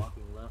 dude.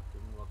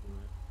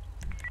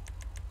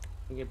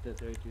 Get the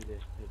 32 to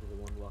the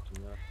one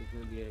walking left. It's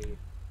gonna be a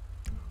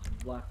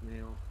black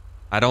male.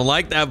 I don't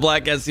like that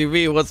black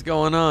SUV. What's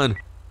going on?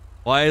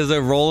 Why is it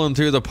rolling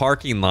through the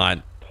parking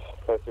lot?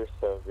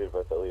 537,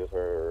 advised that Leos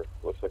are,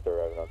 looks like they're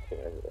arriving on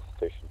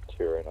station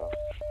 2 right now.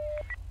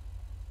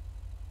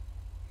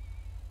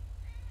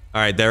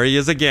 Alright, there he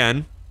is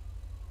again.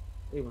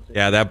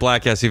 Yeah, that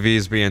black SUV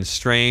is being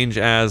strange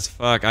as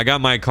fuck. I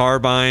got my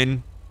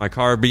carbine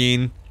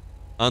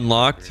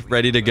unlocked,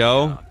 ready to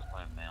go.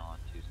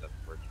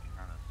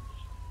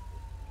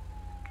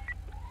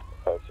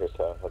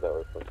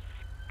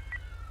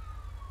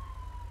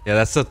 Yeah,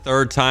 that's the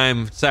third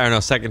time. Sorry, no,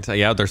 second time.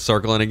 Yeah, they're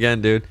circling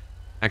again, dude.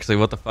 Actually,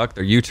 what the fuck?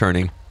 They're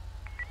U-turning.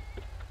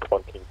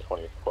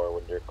 124,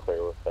 when you're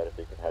clear with that, if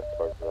you can head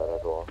towards that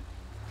as well.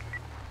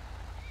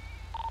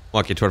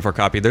 Lucky 24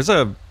 copy. There's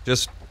a,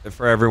 just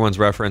for everyone's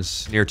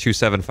reference, near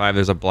 275,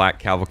 there's a black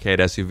Cavalcade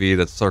SUV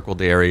that circled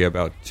the area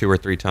about 2 or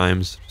 3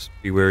 times. Just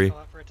be wary.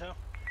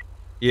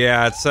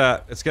 Yeah,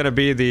 it's gonna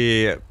be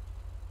the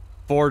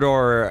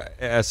 4-door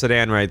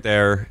sedan right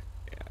there.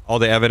 All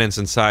the evidence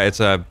inside. It's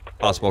a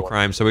possible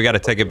crime, so we got to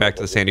take it back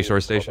to the Sandy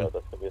Shore station.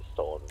 That's gonna be a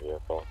stolen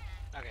vehicle.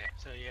 Okay,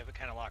 so you have it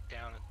kind of locked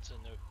down. So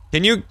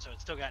Can you? So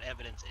it's still got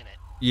evidence in it.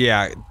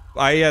 Yeah,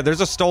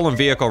 there's a stolen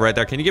vehicle right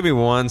there. Can you give me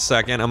 1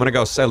 second? I'm gonna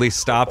go at least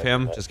stop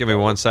him. Just give me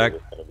 1 sec. Yeah,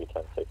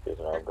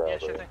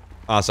 sure thing.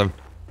 Awesome.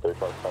 3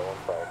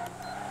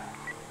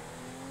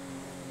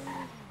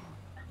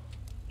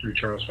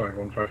 Charles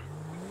 515.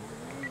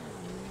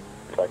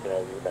 Second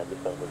Avenue,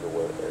 97 is the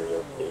Wood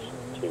area station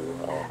 2,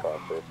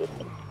 for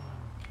assistance.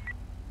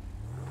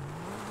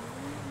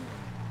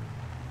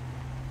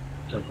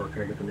 10-4,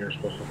 can I get the nearest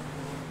postal?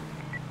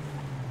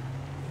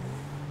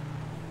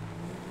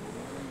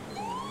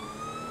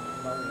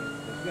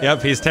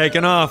 Yep, he's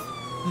taking off.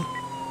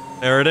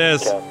 There it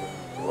is.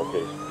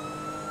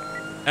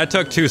 That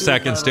took 2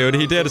 seconds, dude.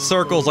 He did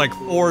circles like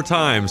 4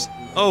 times.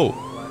 Oh,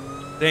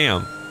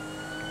 damn.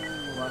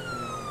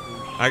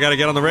 I gotta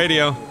get on the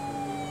radio.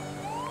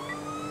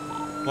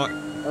 What?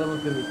 Other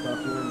one's gonna be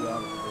tough. You're in the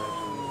opposite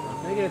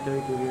direction. Can I get a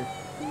 32 here?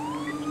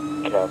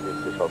 Copy,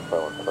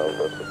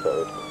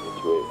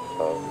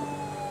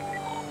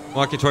 215,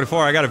 Lucky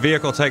 24, I got a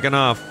vehicle taking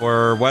off.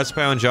 We're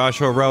westbound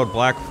Joshua Road,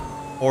 black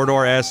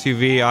 4-door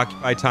SUV,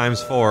 occupied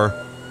times 4.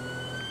 Copy,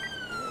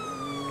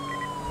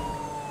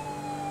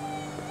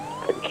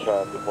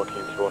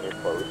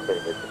 1424, we're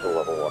clearing it to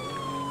level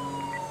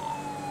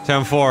 1.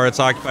 10-4, it's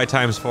occupied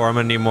times 4. I'm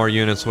gonna need more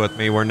units with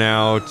me. We're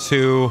now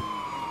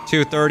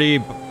 230,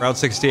 Route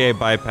 68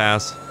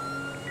 bypass.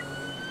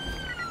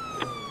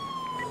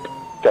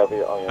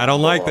 Copy, I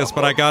don't like this,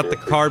 but I got the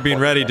carbine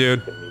ready,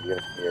 dude.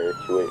 Near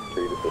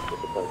 283 to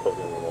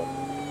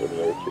 5771, in the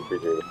area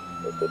 230.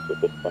 assist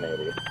with this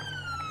 1080.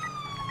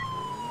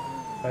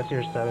 That's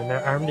your 7.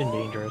 They're armed and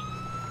dangerous.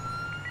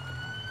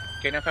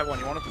 Okay, 951,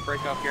 you want us to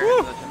break off here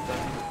into the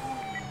 1070?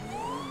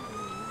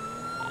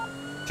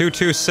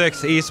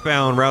 226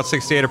 eastbound, Route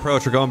 68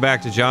 approach. We're going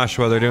back to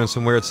Joshua. They're doing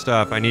some weird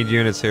stuff. I need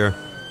units here.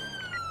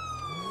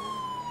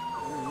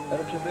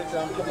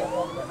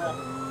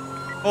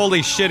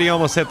 Holy shit, he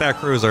almost hit that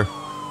cruiser.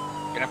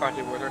 Okay,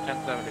 952, where's our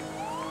 1070?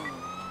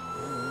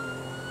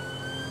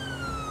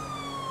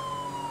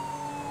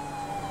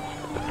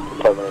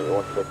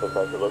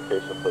 Your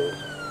location, please.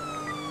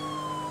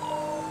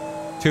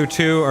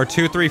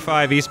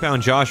 235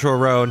 eastbound Joshua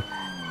Road.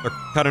 They're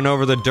cutting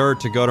over the dirt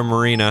to go to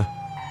Marina.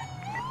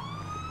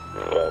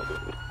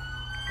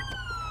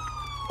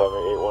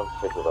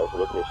 816, advise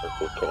your location,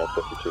 please. Canine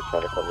 52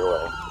 trying to come your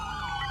way.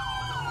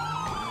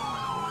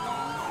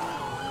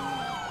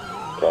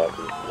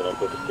 Copy. Canine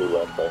 52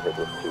 left, I heard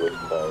this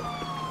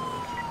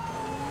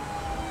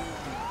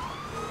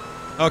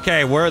 285.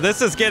 Okay,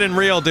 this is getting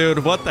real,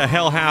 dude. What the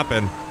hell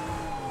happened?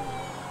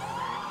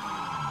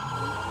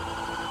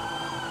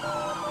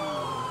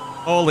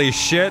 Holy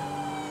shit.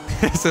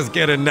 This is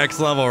getting next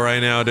level right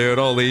now, dude.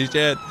 Holy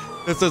shit.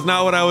 This is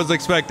not what I was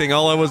expecting.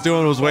 All I was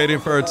doing was waiting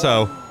for a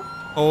tow.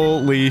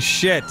 Holy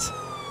shit.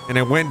 And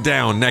it went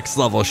down. Next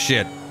level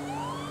shit.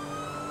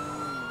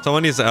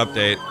 Someone needs to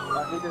update.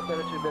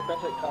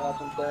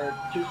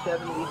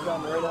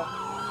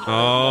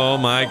 Oh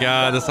my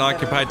god, this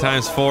occupied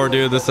times 4,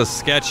 dude. This is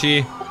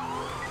sketchy.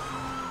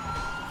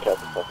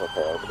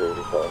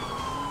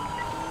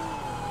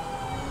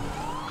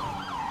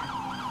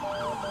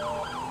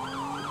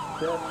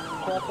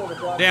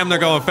 Damn, they're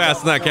going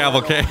fast in that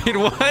cavalcade.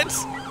 What?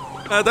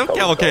 Those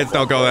cavalcades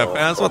don't go that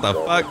fast. What the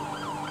fuck?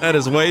 That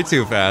is way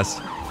too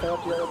fast.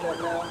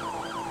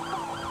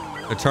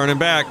 They're turning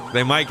back.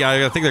 They might.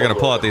 I think they're gonna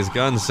pull out these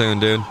guns soon,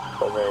 dude.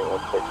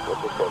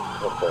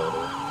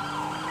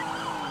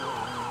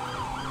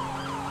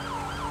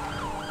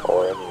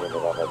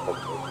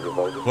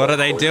 What are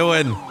they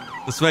doing?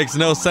 This makes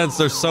no sense.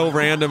 They're so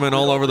random and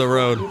all over the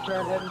road.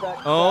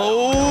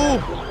 Oh!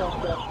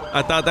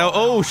 I thought that.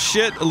 Oh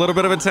shit! A little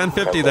bit of a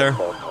 1050 there.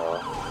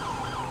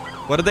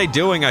 What are they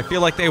doing? I feel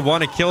like they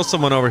want to kill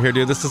someone over here,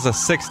 dude. This is the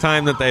 6th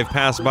time that they've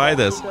passed by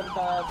this.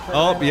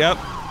 Oh, yep.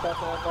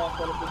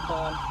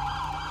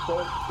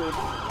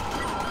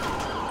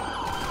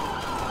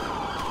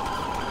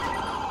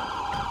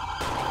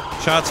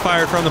 Shots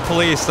fired from the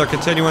police. They're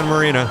continuing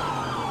Marina.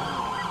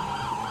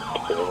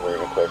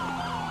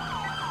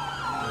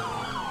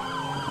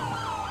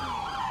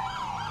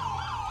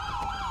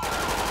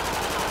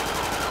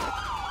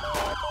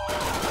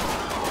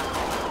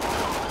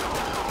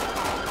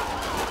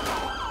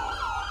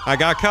 I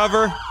got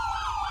cover.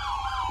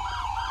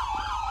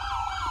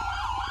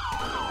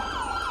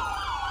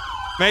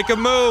 Make a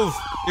move.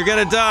 You're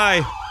gonna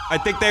die. I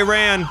think they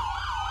ran.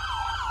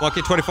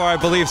 Lucky 24, I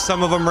believe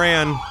some of them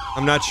ran.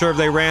 I'm not sure if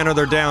they ran or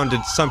they're down.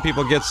 Did some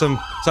people get some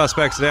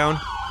suspects down?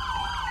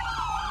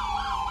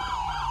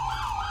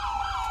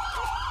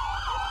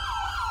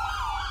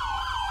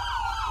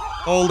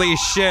 Holy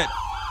shit.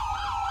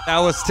 That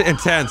was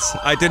intense.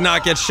 I did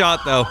not get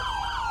shot though.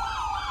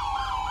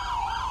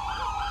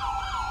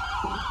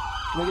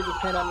 Can we get this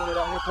canine unit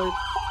out here, please?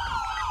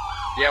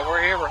 Yeah,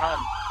 we're here. We're home.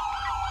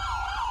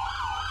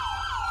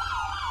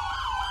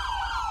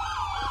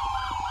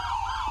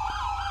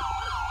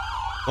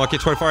 Lucky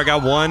 24, I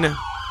got one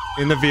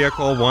in the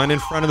vehicle, one in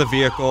front of the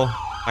vehicle.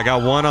 I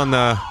got one on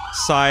the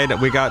side.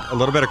 We got a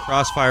little bit of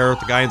crossfire with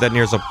the guy that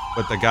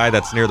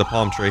that's near the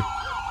palm tree.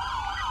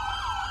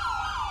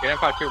 Get in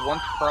 2,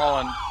 one's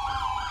crawling.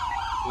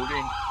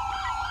 Moving.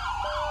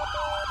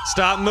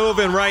 Stop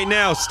moving right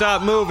now.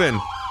 Stop moving. I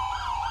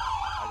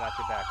got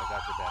your back. I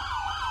got your back.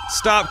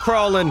 Stop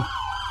crawling.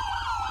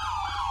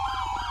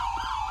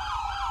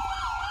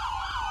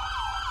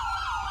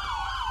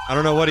 I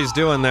don't know what he's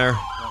doing there.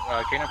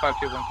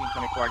 K952, 1 King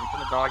 24. I can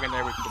send the dog in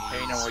there. We can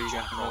contain him while you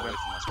guys move in.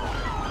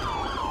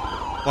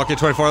 Lucky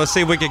 24, let's see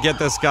if we can get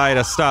this guy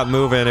to stop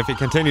moving. If he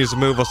continues to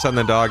move, we'll send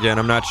the dog in.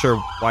 I'm not sure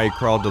why he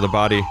crawled to the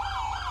body.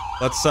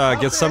 Let's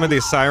get some of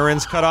these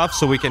sirens cut off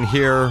so we can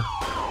hear...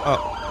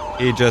 Oh,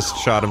 he just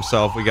shot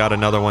himself. We got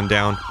another one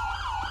down.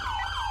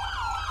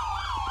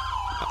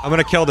 I'm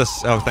gonna kill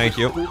this. Oh, thank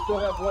you. We still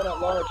have one at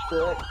large,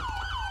 correct?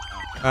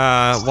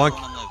 One...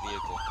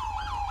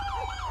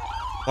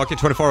 Lucky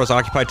 24 was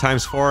occupied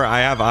times 4.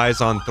 I have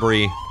eyes on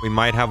 3. We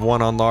might have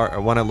one on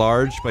one at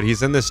large, but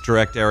he's in this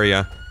direct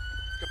area.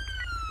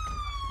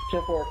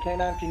 10-4,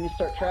 K9, can you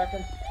start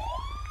tracking?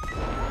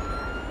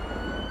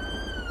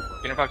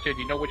 K952,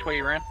 do you know which way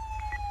you ran?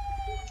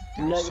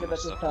 Negative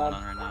at this time.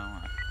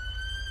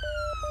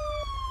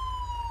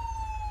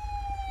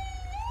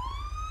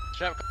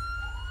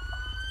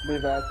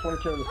 We've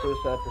 22 on the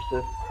suicide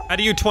pursuit. How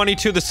do you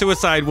 22 the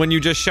suicide when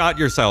you just shot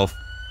yourself?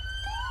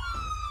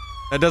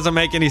 That doesn't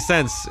make any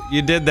sense.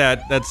 You did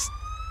that. That's...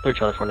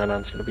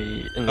 32499 is going to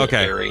be in the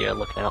area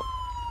looking out.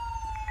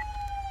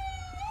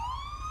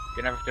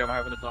 K952, I'm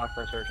having the dog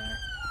for a surgeon here.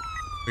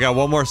 We got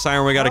one more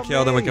siren we gotta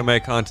kill, then we can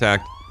make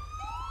contact.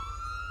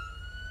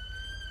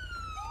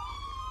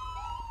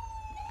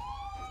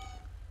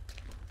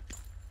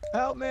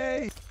 Help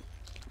me!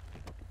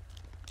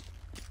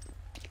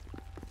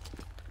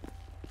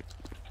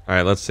 All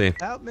right, let's see.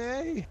 Help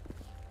me!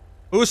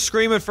 Who's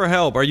screaming for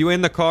help? Are you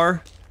in the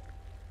car?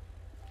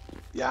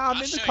 Yeah,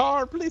 I'm in the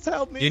car. Please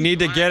help me. You need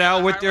to get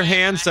out with your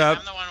hands up.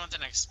 I'm the one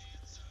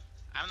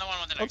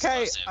with an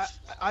Okay, explosive.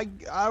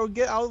 I'll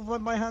get out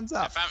with my hands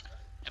up.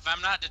 If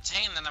I'm not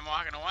detained, then I'm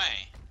walking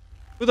away.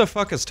 Who the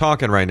fuck is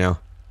talking right now?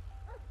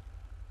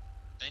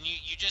 Then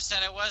you just said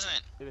it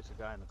wasn't. Maybe it's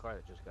a guy in the car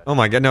that just got. Oh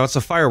my god, no, it's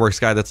a fireworks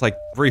guy that's like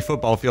 3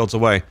 football fields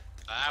away.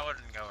 I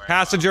wouldn't go right.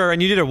 Passenger,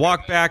 and you need to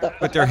walk back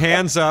with your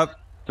hands up,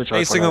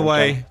 facing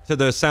away to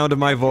the sound of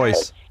my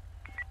voice.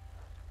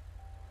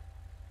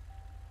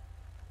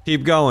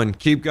 Keep going,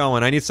 keep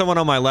going. I need someone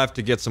on my left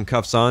to get some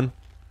cuffs on.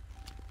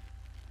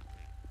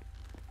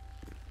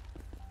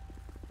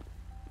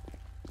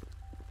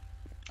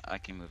 I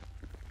can move.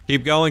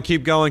 Keep going,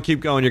 keep going, keep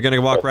going. You're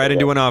gonna walk right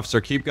into an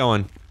officer. Keep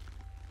going.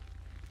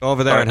 Go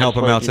over there and help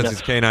him out since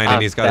he's K9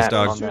 and he's got his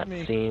dog. On that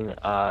scene,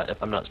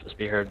 if I'm not supposed to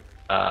be heard,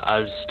 I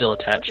was still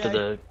attached to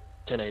the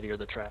 1080 or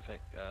the traffic.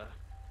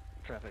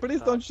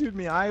 Please don't shoot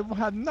me. I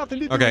had nothing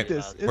to do Okay, with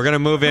this. we're gonna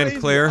move in,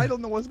 Crazy. clear. I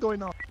don't know what's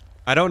going on.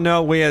 I don't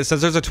know.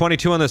 Since there's a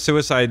 22 on the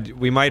suicide,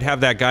 we might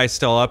have that guy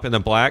still up in the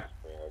black.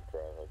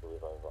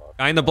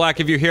 Guy in the black,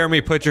 if you hear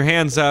me, put your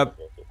hands up.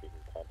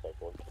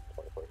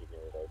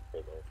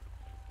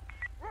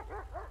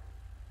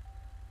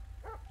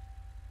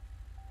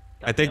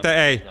 I think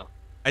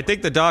I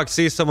think the dog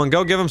sees someone.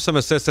 Go give him some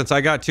assistance.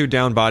 I got 2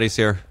 down bodies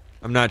here.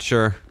 I'm not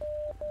sure.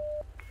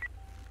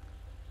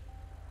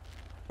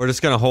 We're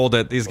just gonna hold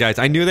it. These guys.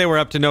 I knew they were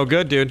up to no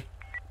good, dude.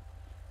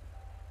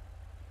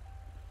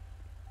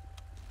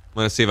 I'm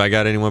gonna see if I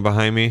got anyone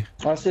behind me.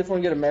 I want to see if we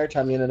can get a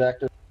maritime unit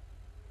active.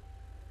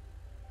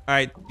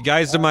 Alright,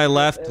 guys to my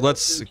left,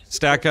 let's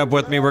stack up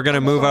with me. We're gonna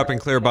move up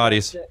and clear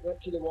bodies.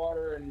 Went to the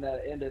water and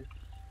ended.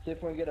 See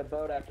if we can get a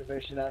boat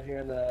activation out here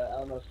in the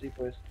Alamo Sea,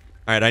 please.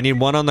 Alright, I need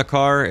one on the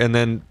car, and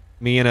then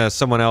me and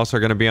someone else are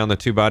gonna be on the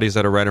 2 bodies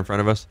that are right in front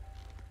of us.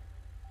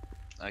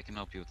 I can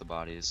help you with the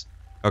bodies.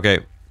 Okay,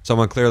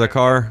 someone clear the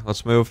car.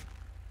 Let's move.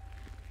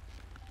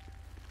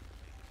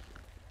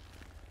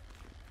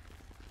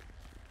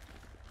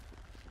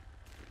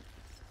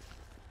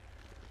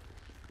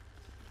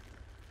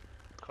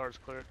 Car's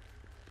cleared.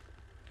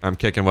 I'm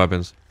kicking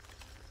weapons.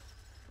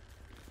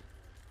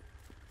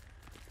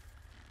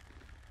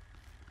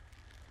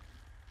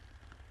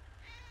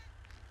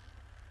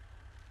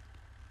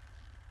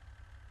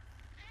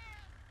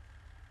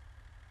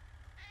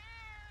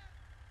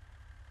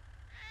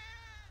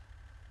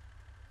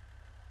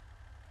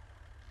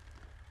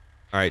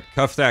 Alright,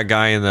 cuff that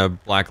guy in the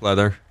black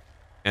leather.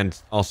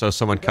 And also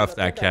someone cuff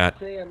that cat. I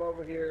see him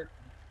over here.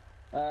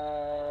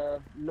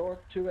 North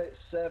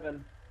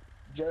 287,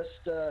 just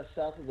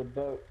south of the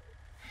boat.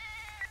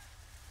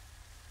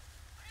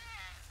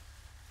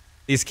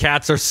 These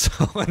cats are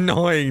so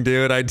annoying,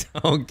 dude. I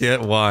don't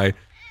get why.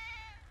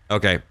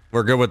 Okay,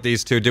 we're good with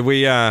these 2. Did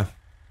we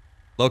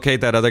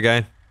locate that other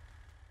guy?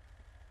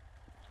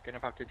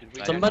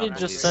 Somebody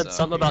just said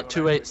something about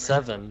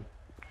 287.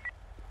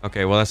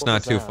 Okay, well that's What not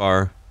was too that?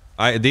 far.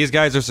 These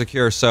guys are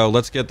secure, so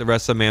let's get the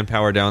rest of the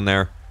manpower down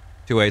there,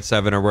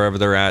 287 or wherever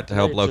they're at to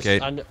help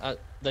locate.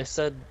 They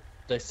said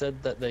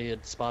that they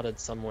had spotted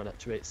someone at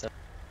 287.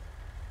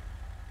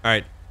 All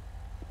right,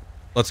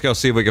 let's go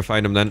see if we can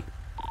find them then.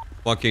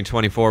 Walking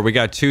 24. We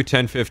got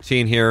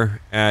 21015 here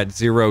at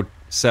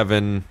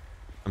 270,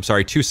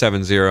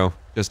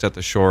 just at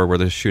the shore where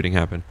the shooting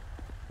happened.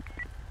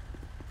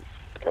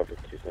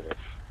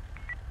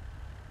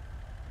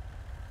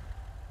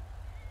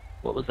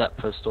 What was that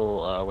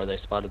postal where they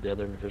spotted the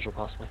other individual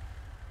possibly?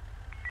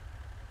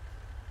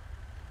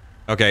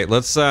 Okay,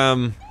 let's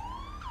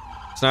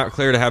it's not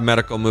clear to have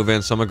medical move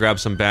in, so I'm gonna grab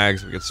some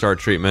bags. We can start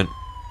treatment.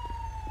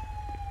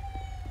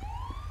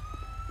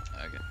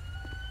 Okay.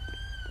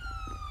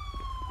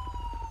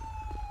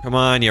 Come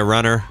on, you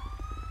runner.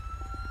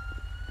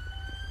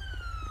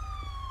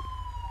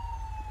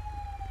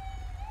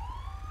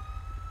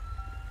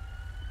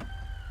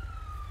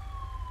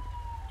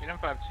 Unit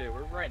 5-2,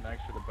 we're right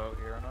next to the boat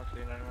here. I'm not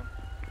seeing anyone.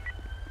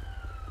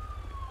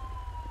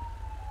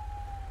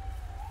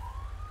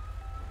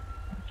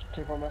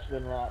 T4 must have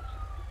been rocks.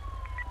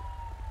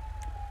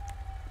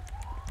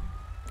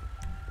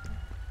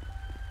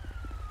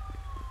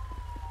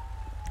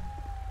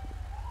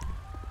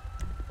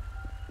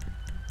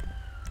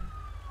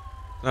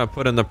 Not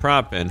putting the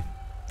prop in.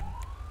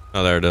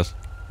 Oh, there it is.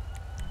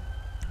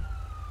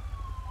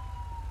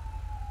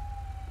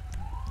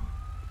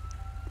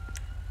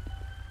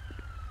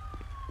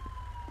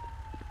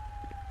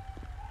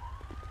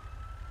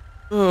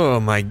 Oh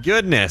my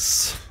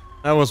goodness.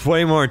 That was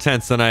way more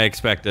intense than I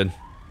expected.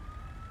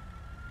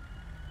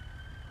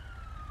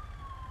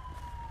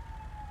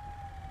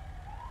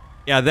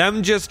 Yeah,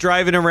 them just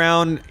driving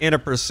around in a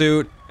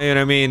pursuit, and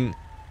I mean,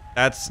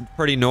 that's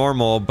pretty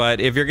normal, but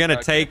if you're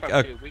gonna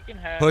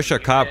push a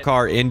cop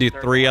car into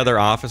 3 other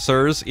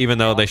officers, even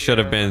though they should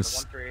have been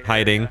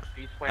hiding,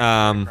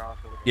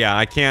 yeah,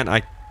 I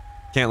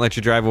can't let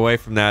you drive away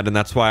from that, and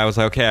that's why I was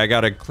like, okay, I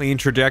got a clean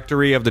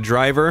trajectory of the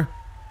driver,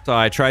 so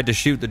I tried to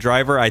shoot the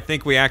driver. I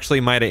think we actually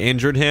might have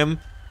injured him.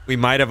 We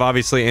might have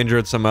obviously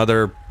injured some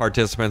other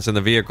participants in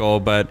the vehicle,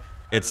 but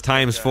it's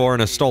 ×4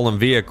 in a stolen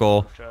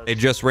vehicle. They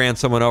just ran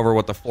someone over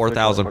with a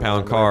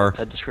 4,000-pound car.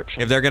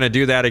 If they're going to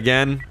do that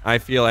again, I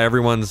feel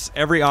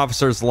every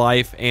officer's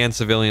life and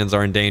civilians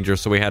are in danger,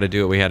 so we had to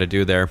do what we had to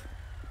do there.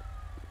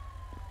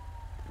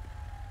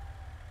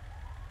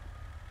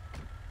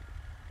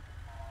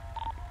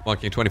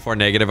 Walking 24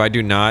 negative. I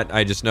do not.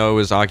 I just know it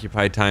was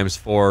occupied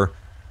 ×4.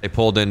 They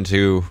pulled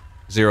into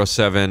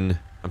 270,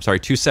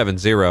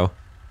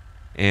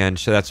 and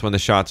so that's when the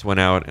shots went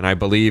out. And I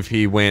believe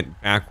he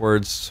went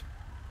backwards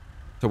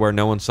to where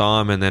no one saw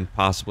him, and then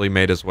possibly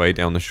made his way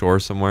down the shore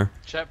somewhere.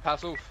 Check,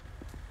 pass off.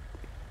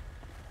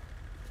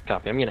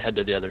 Copy. I'm gonna head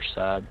to the other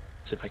side.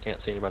 See if I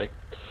can't see anybody.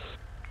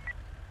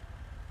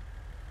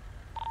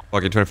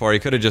 Walking 24. He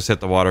could have just hit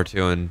the water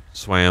too and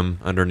swam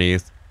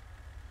underneath.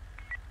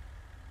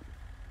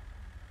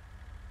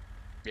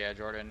 Yeah,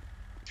 Jordan.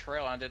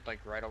 Trail ended like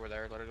right over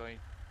there, literally,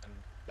 and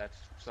that's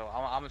so.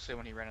 I'm gonna say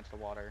when he ran into the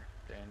water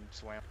and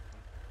swam.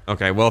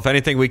 Okay. Well, if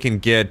anything, we can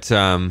get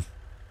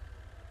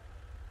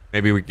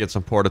maybe we can get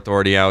some Port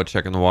Authority out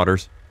checking the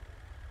waters.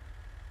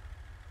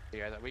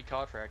 Yeah, we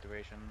called for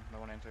activation. No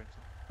one answered.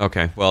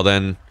 Okay. Well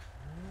then,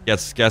 get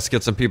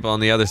some people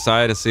on the other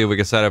side and see if we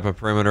can set up a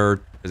perimeter,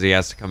 because he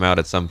has to come out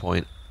at some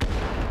point.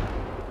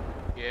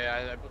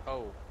 Yeah.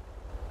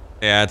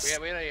 Yeah, it's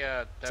we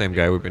had a same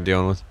guy we've been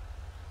dealing with.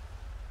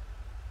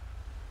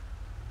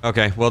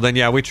 Okay, well then,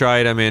 yeah, we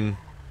tried. I mean,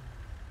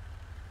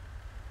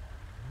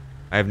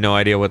 I have no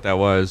idea what that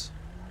was.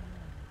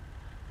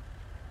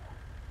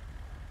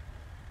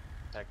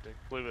 Tactic.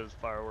 I believe it was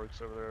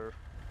fireworks over there.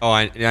 Oh,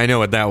 I know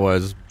what that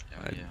was.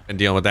 I've been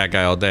dealing with that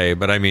guy all day,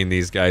 but I mean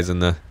these guys in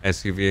the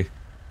SUV.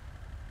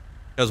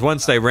 Because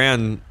once they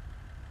ran,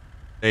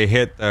 they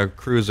hit the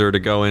cruiser to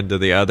go into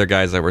the other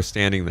guys that were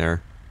standing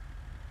there.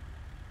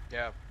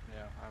 Yeah,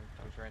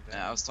 I was right there.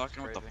 Yeah, I was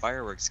talking with the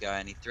fireworks guy,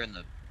 and he threatened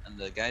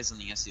the guys in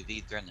the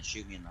SUV threatened to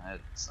shoot me in the head.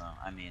 So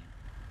I mean,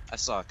 I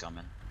saw it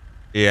coming.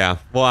 Yeah.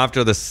 Well,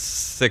 after the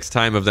 6th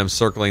time of them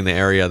circling the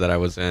area that I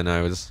was in,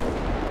 I was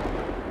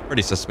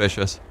pretty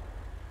suspicious.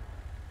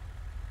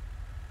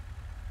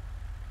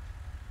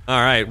 All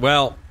right.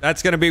 Well,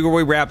 that's going to be where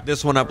we wrap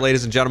this one up,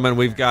 ladies and gentlemen.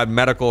 We've got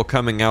medical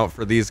coming out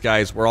for these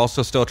guys. We're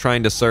also still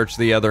trying to search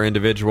the other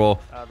individual.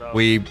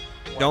 We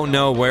don't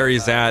know where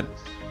he's at.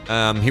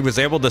 He was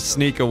able to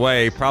sneak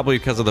away, probably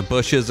because of the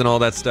bushes and all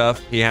that stuff.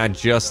 He had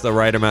just the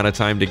right amount of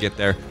time to get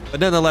there. But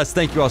nonetheless,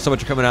 thank you all so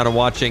much for coming out and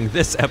watching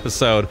this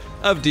episode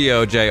of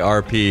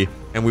DOJRP,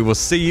 and we will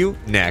see you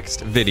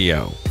next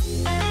video.